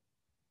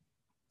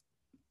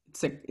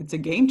 it's a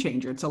game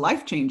changer. It's a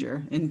life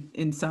changer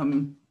in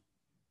some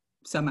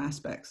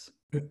aspects.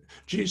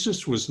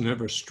 Jesus was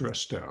never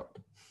stressed out,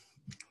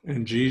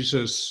 and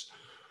Jesus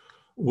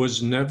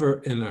was never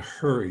in a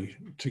hurry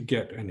to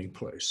get any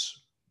place.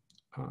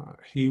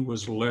 He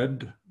was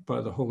led by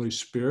the Holy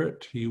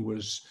Spirit. He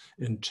was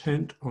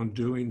intent on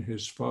doing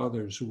his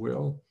Father's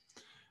will,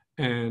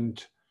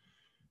 and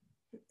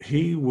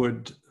he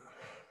would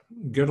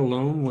get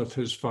alone with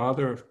his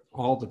Father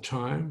all the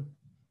time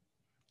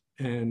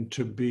and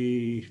to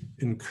be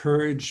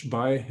encouraged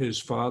by his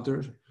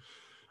Father.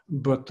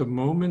 But the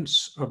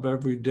moments of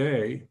every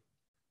day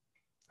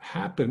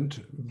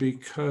happened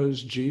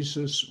because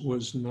Jesus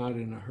was not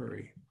in a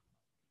hurry.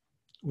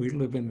 We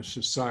live in a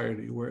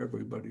society where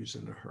everybody's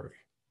in a hurry.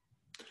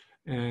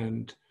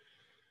 And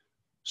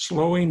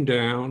slowing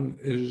down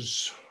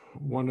is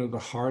one of the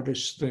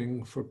hardest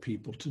things for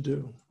people to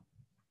do.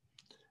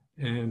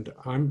 And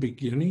I'm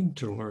beginning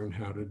to learn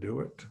how to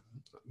do it,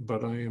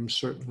 but I am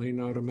certainly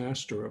not a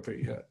master of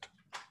it yet.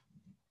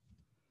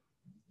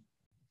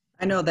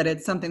 I know that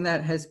it's something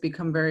that has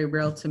become very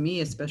real to me,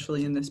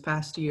 especially in this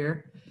past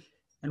year.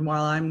 And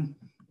while I'm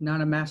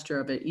not a master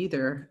of it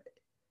either,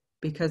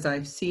 because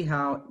I see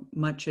how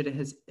much it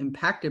has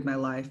impacted my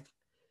life,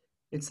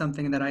 it's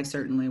something that I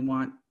certainly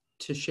want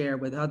to share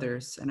with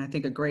others. And I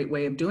think a great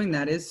way of doing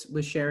that is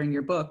with sharing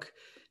your book,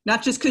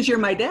 not just because you're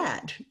my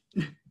dad.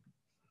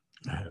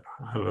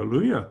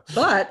 Hallelujah.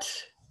 But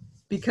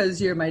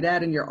because you're my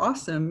dad and you're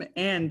awesome.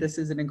 And this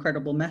is an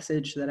incredible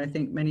message that I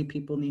think many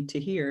people need to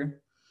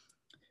hear.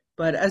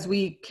 But as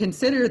we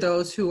consider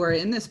those who are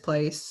in this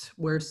place,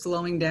 we're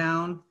slowing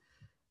down,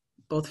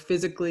 both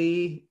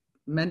physically,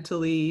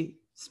 mentally,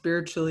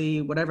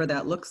 spiritually, whatever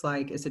that looks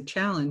like is a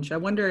challenge. I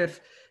wonder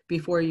if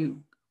before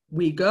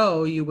we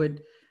go, you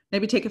would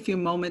maybe take a few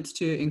moments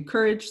to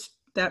encourage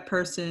that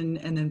person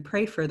and then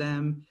pray for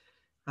them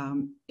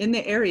in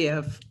the area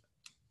of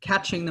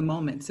catching the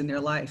moments in their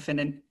life.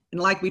 And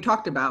like we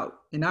talked about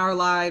in our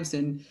lives,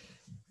 and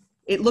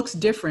it looks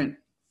different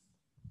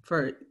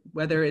for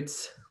whether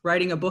it's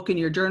writing a book in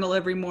your journal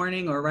every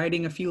morning or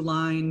writing a few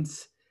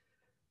lines,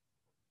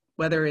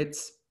 whether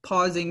it's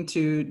pausing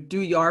to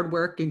do yard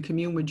work and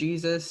commune with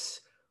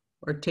Jesus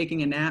or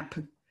taking a nap.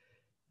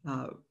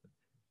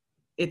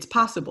 It's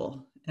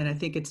possible. And I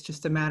think it's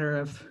just a matter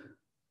of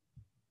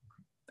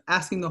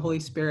asking the Holy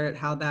Spirit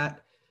how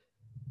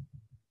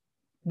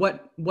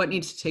what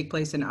needs to take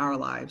place in our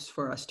lives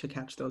for us to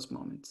catch those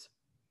moments.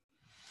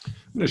 I'm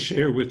going to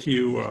share with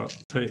you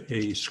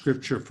a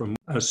scripture from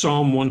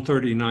Psalm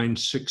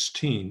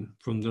 139:16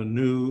 from the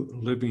New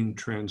Living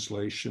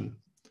Translation.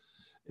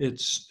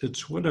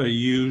 It's what I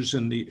use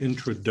in the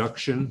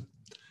introduction,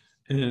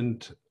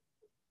 and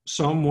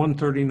Psalm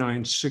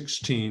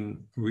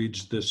 139:16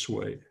 reads this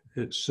way.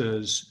 It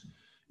says,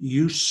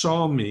 "You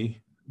saw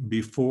me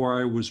before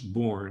I was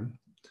born.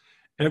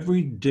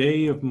 Every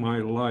day of my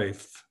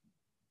life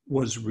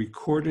was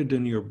recorded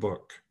in your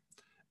book.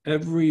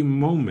 Every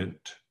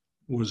moment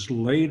was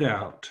laid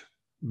out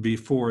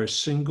before a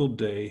single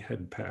day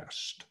had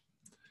passed."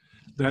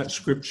 That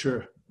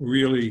scripture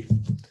really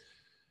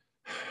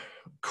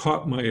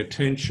caught my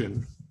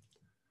attention,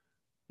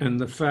 and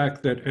the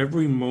fact that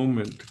every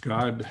moment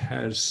God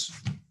has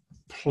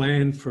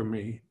planned for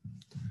me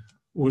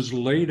was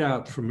laid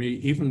out for me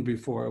even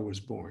before I was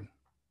born.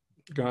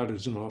 God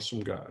is an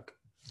awesome God.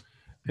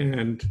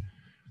 And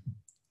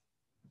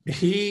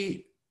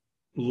he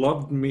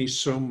loved me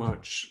so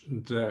much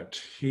that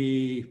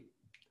he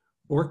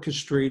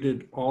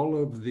orchestrated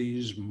all of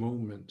these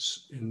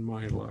moments in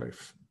my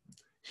life.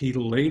 He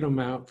laid them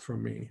out for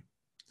me.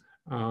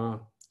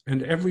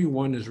 And every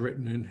one is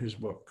written in his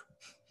book.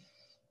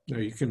 Now,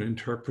 you can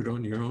interpret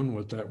on your own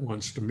what that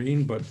wants to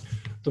mean, but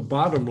the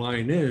bottom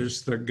line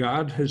is that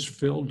God has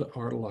filled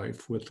our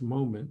life with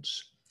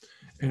moments.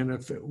 And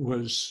if it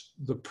was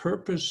the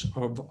purpose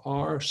of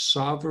our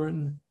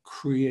sovereign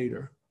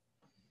creator,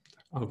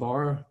 of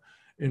our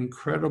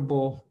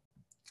incredible,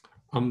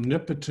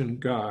 omnipotent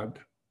God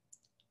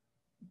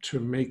to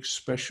make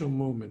special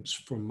moments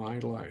for my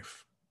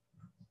life,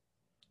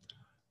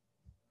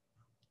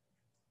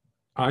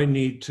 I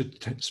need to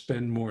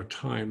spend more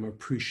time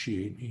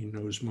appreciating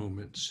those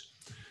moments.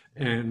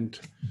 And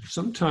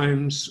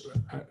sometimes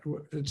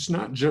it's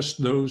not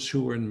just those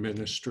who are in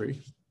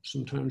ministry.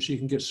 Sometimes you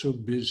can get so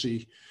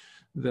busy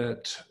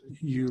that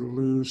you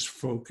lose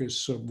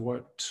focus of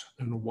what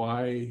and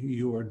why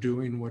you are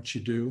doing what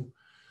you do.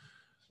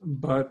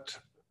 But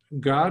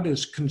God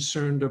is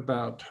concerned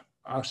about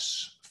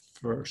us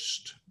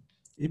first,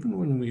 even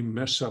when we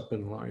mess up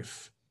in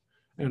life.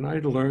 And I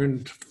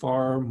learned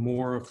far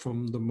more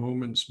from the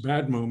moments,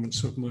 bad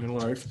moments of my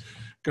life.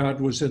 God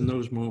was in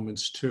those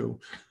moments too.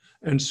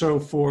 And so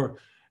for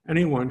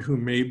anyone who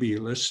may be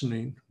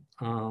listening,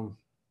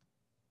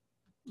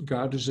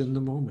 God is in the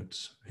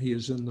moments. He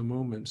is in the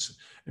moments.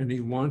 And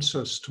he wants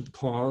us to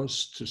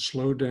pause, to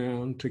slow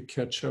down, to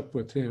catch up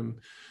with him,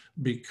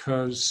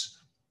 because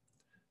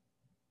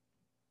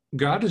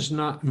God is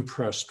not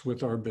impressed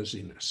with our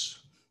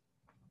busyness.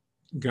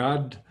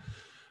 God,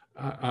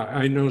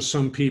 I know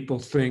some people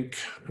think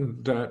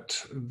that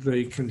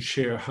they can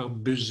share how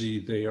busy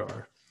they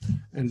are.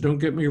 And don't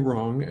get me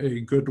wrong,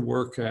 a good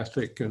work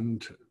ethic,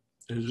 and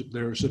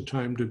there's a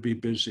time to be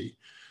busy.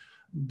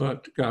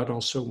 But God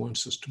also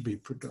wants us to be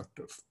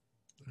productive.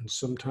 And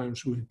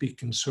sometimes we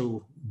become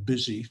so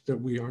busy that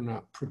we are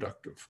not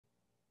productive.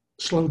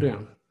 Slow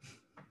down.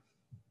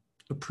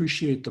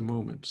 Appreciate the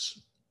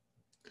moments.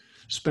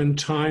 Spend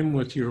time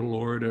with your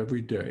Lord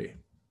every day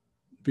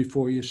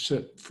before you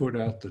set foot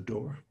out the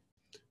door.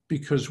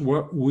 Because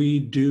what we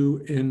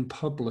do in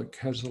public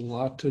has a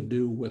lot to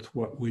do with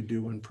what we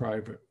do in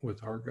private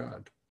with our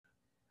God.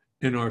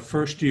 In our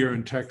first year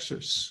in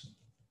Texas,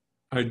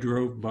 I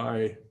drove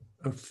by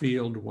a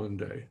field one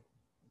day,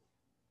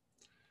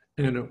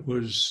 and it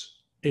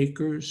was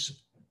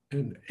acres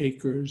and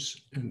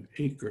acres and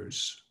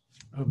acres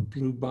of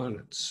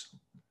bluebonnets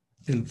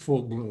in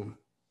full bloom.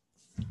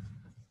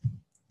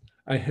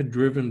 I had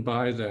driven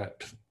by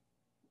that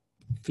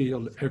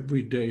field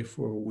every day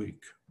for a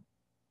week.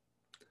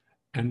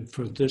 And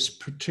for this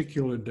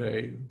particular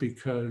day,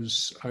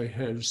 because I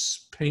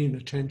was paying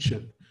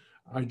attention,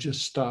 I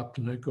just stopped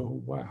and I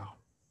go, wow,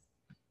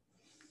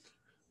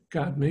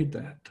 God made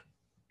that.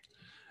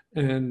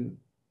 And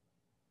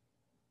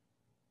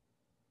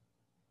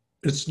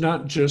it's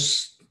not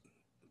just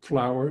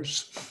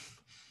flowers,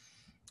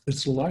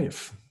 it's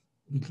life,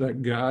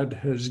 that God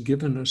has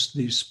given us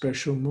these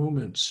special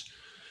moments.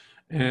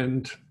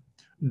 And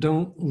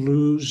don't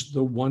lose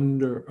the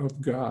wonder of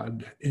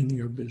God in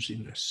your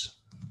busyness.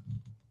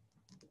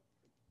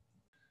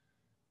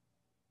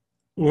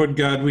 Lord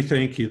God, we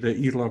thank you that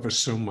you love us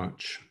so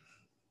much.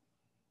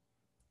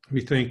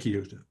 We thank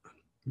you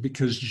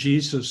because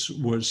Jesus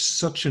was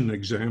such an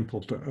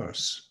example to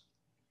us,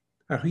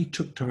 how he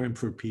took time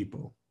for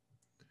people,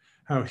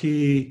 how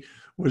he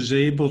was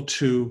able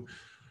to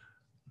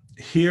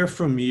hear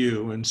from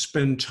you and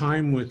spend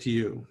time with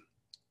you.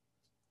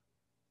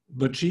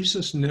 But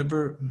Jesus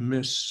never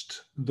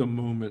missed the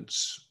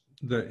moments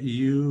that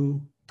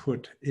you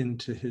put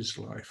into his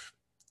life.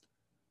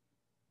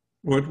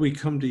 Lord, we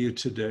come to you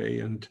today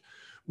and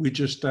we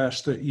just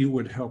ask that you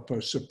would help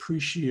us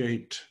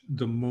appreciate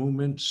the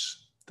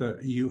moments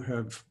that you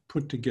have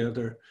put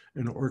together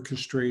and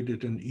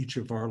orchestrated in each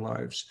of our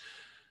lives.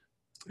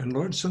 And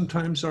Lord,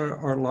 sometimes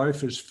our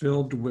life is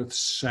filled with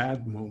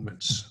sad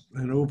moments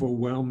and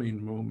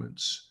overwhelming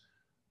moments,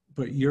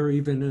 but you're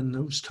even in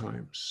those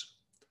times.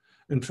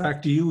 In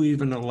fact, you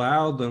even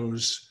allow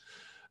those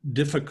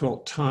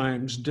difficult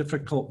times,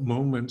 difficult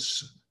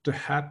moments to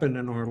happen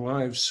in our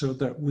lives so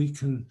that we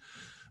can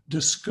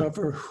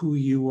discover who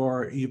you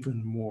are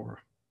even more.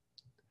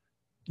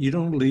 You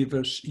don't leave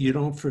us, you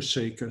don't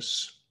forsake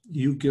us,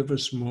 you give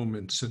us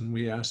moments, and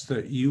we ask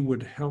that you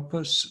would help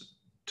us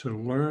to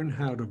learn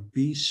how to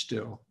be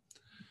still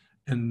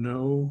and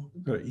know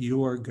that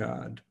you are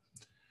God,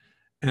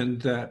 and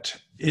that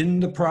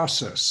in the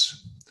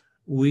process,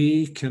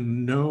 we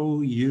can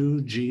know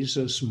you,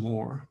 Jesus,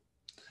 more.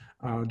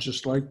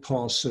 Just like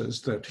Paul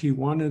says that he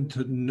wanted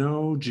to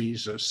know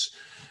Jesus,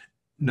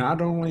 not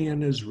only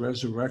in his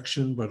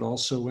resurrection, but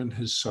also in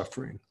his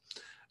suffering.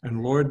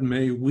 And Lord,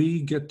 may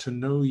we get to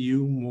know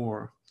you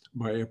more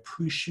by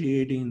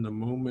appreciating the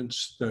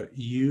moments that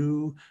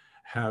you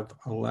have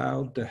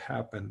allowed to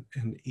happen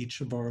in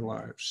each of our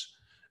lives.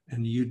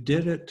 And you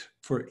did it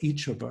for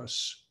each of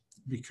us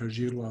because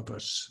you love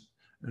us.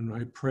 And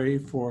I pray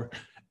for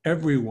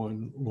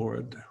everyone,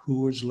 Lord,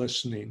 who is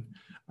listening,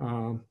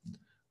 to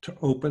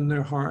open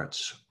their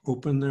hearts,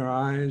 open their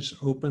eyes,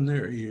 open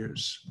their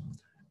ears,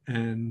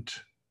 and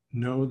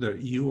know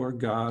that you are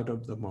God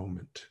of the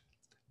moment.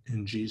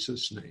 In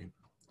Jesus' name,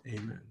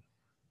 amen.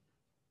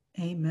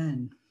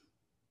 Amen.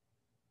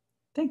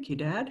 Thank you,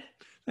 Dad.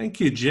 Thank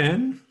you,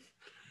 Jen.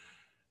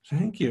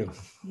 Thank you.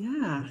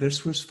 Yeah.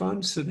 This was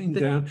fun sitting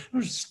down. It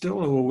was still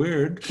a little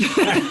weird.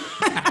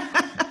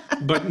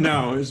 But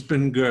no, it's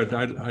been good.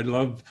 I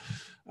love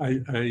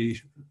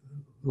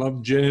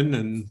Jen,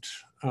 and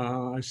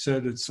I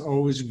said it's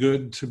always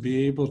good to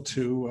be able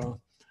to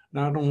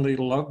not only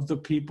love the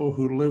people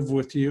who live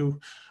with you,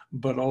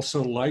 but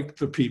also like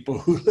the people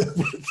who live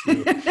with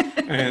you.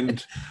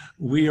 And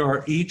we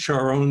are each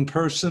our own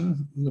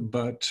person,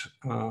 but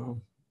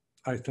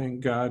I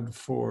thank God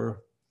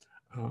for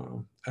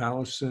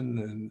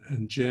Allison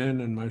and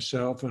Jen and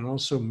myself, and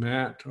also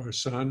Matt, our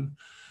son.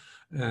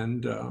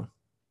 And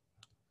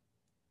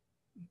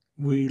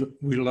we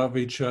love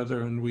each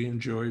other, and we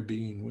enjoy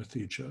being with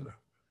each other.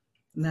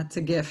 And that's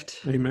a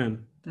gift.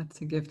 Amen.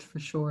 That's a gift for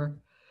sure.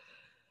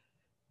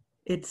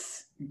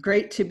 It's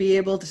great to be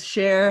able to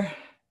share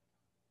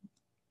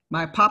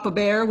my Papa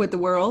Bear with the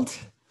world.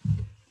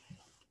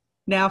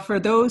 Now, for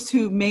those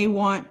who may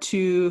want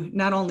to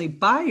not only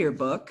buy your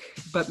book,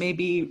 but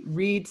maybe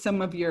read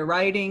some of your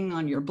writing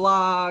on your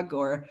blog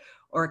or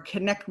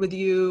connect with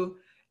you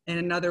in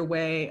another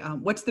way,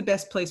 what's the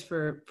best place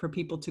for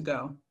people to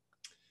go?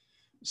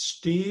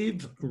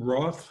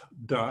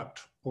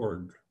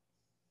 SteveRoth.org.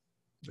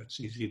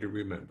 That's easy to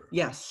remember.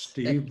 Yes.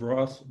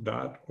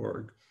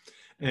 SteveRoth.org.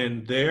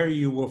 And there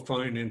you will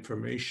find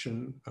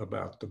information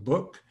about the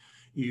book.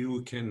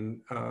 You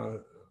can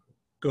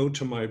go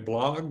to my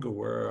blog,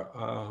 where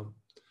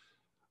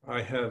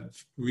I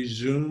have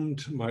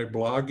resumed my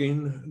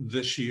blogging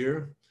this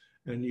year,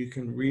 and you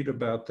can read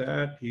about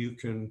that.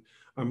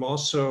 I'm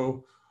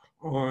also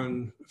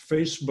on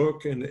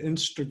Facebook and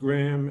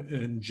Instagram,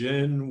 and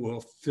Jen will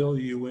fill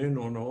you in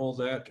on all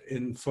that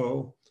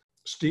info.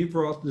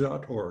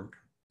 SteveRoth.org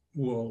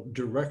will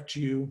direct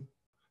you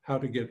how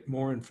to get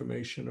more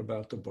information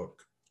about the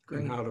book.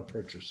 Great. And how to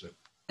purchase it.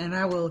 And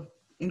I will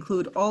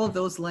include all of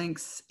those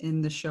links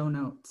in the show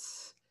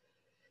notes.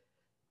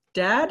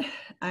 Dad,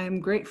 I am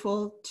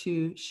grateful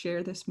to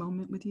share this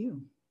moment with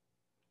you.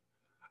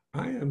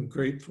 I am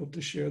grateful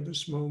to share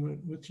this moment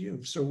with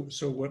you. So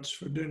what's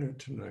for dinner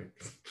tonight?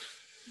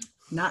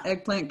 Not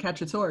eggplant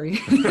cacciatore.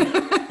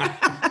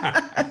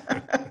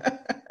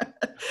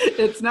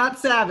 It's not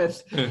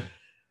Sabbath.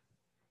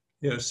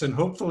 Yes, and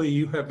hopefully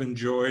you have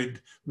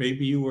enjoyed,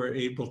 maybe you were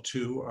able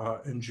to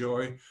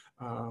enjoy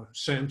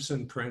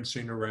Samson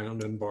prancing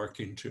around and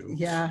barking too.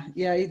 Yeah,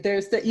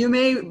 there's that. You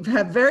may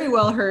have very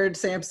well heard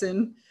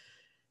Samson,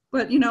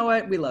 but you know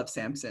what? We love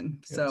Samson.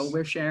 Yes. So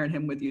we're sharing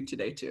him with you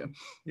today too.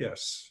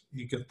 Yes,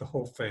 you get the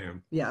whole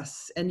fam.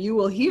 Yes, and you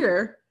will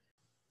hear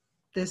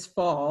this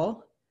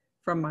fall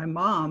from my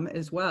mom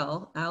as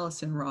well,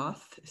 Allison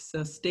Roth.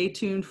 So stay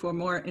tuned for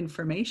more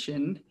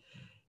information.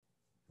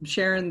 I'm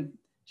sharing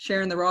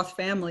the Roth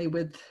family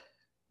with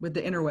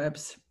the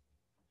interwebs.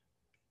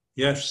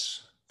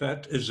 Yes,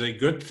 that is a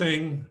good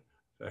thing.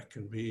 That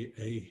can be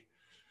a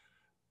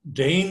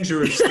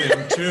dangerous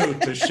thing too,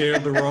 to share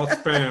the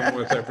Roth fam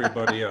with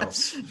everybody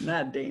else.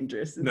 Not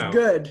dangerous. It's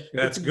good.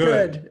 That's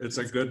good. It's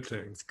a good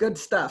thing. It's good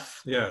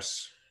stuff.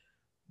 Yes.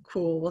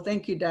 Cool. Well,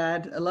 thank you,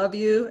 Dad. I love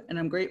you, and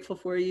I'm grateful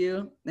for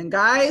you. And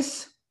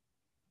guys,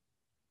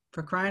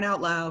 for crying out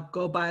loud,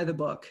 go buy the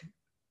book.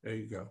 There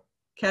you go.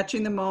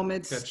 Catching the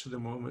Moments. Catch the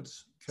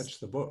Moments. Catch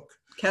the book.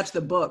 Catch the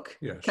book.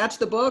 Yes. Catch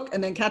the book,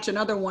 and then catch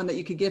another one that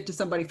you could give to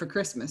somebody for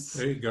Christmas.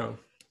 There you go.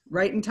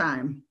 Right in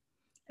time.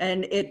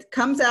 And it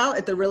comes out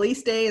at the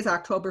release day is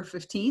October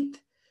 15th.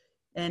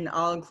 And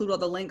I'll include all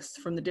the links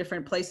from the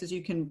different places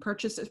you can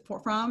purchase it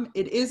from.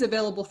 It is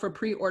available for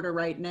pre-order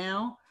right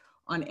now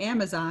on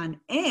Amazon.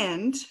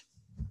 And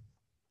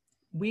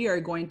we are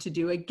going to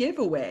do a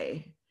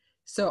giveaway.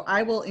 So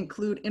I will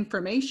include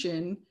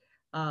information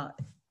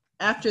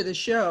after the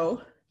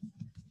show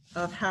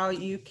of how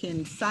you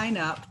can sign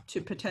up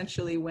to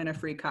potentially win a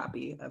free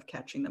copy of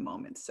Catching the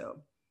Moments.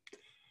 So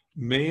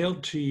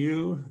mailed to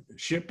you,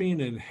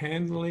 shipping and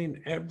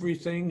handling,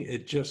 everything.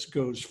 It just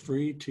goes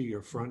free to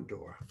your front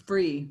door.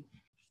 Free.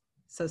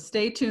 So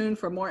stay tuned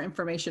for more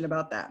information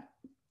about that.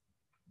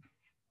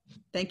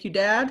 Thank you,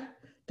 Dad.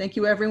 Thank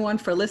you, everyone,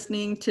 for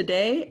listening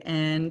today.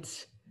 And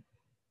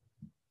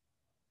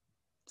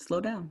slow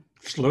down.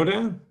 Slow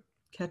down.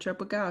 Catch up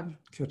with God.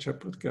 Catch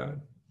up with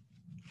God.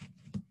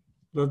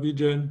 Love you,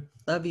 Jen.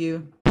 Love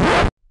you.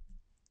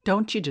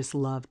 Don't you just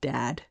love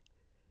Dad?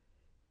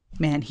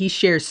 Man, he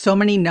shares so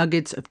many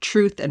nuggets of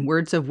truth and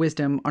words of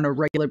wisdom on a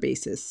regular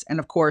basis. And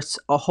of course,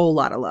 a whole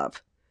lot of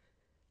love.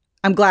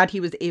 I'm glad he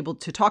was able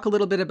to talk a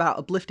little bit about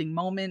uplifting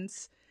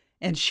moments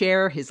and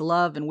share his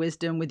love and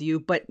wisdom with you,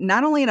 but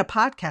not only in a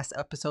podcast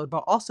episode,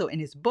 but also in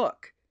his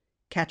book,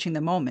 Catching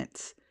the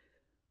Moments,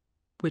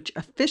 which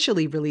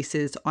officially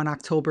releases on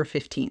October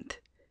 15th.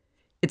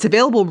 It's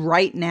available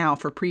right now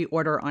for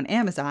pre-order on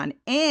Amazon,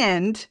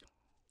 and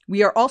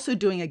we are also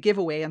doing a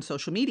giveaway on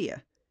social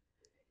media.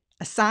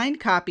 A signed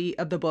copy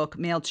of the book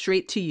mailed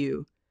straight to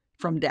you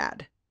from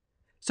Dad.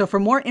 So for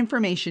more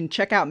information,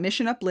 check out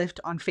Mission Uplift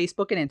on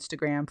Facebook and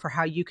Instagram for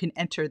how you can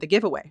enter the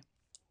giveaway.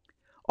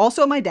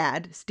 Also, my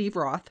dad, Steve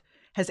Roth,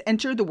 has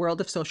entered the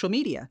world of social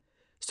media.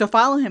 So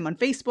follow him on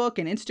Facebook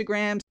and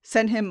Instagram,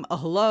 send him a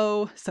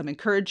hello, some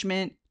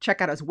encouragement,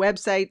 check out his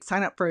website,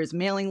 sign up for his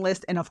mailing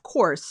list, and of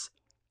course,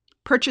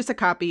 purchase a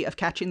copy of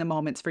Catching the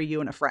Moments for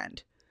you and a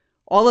friend.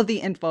 All of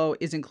the info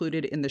is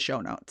included in the show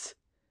notes.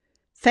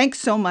 Thanks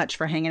so much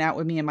for hanging out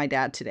with me and my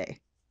dad today.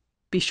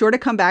 Be sure to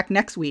come back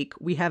next week.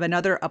 We have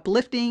another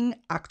uplifting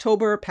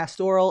October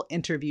pastoral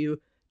interview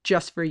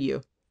just for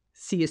you.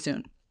 See you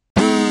soon.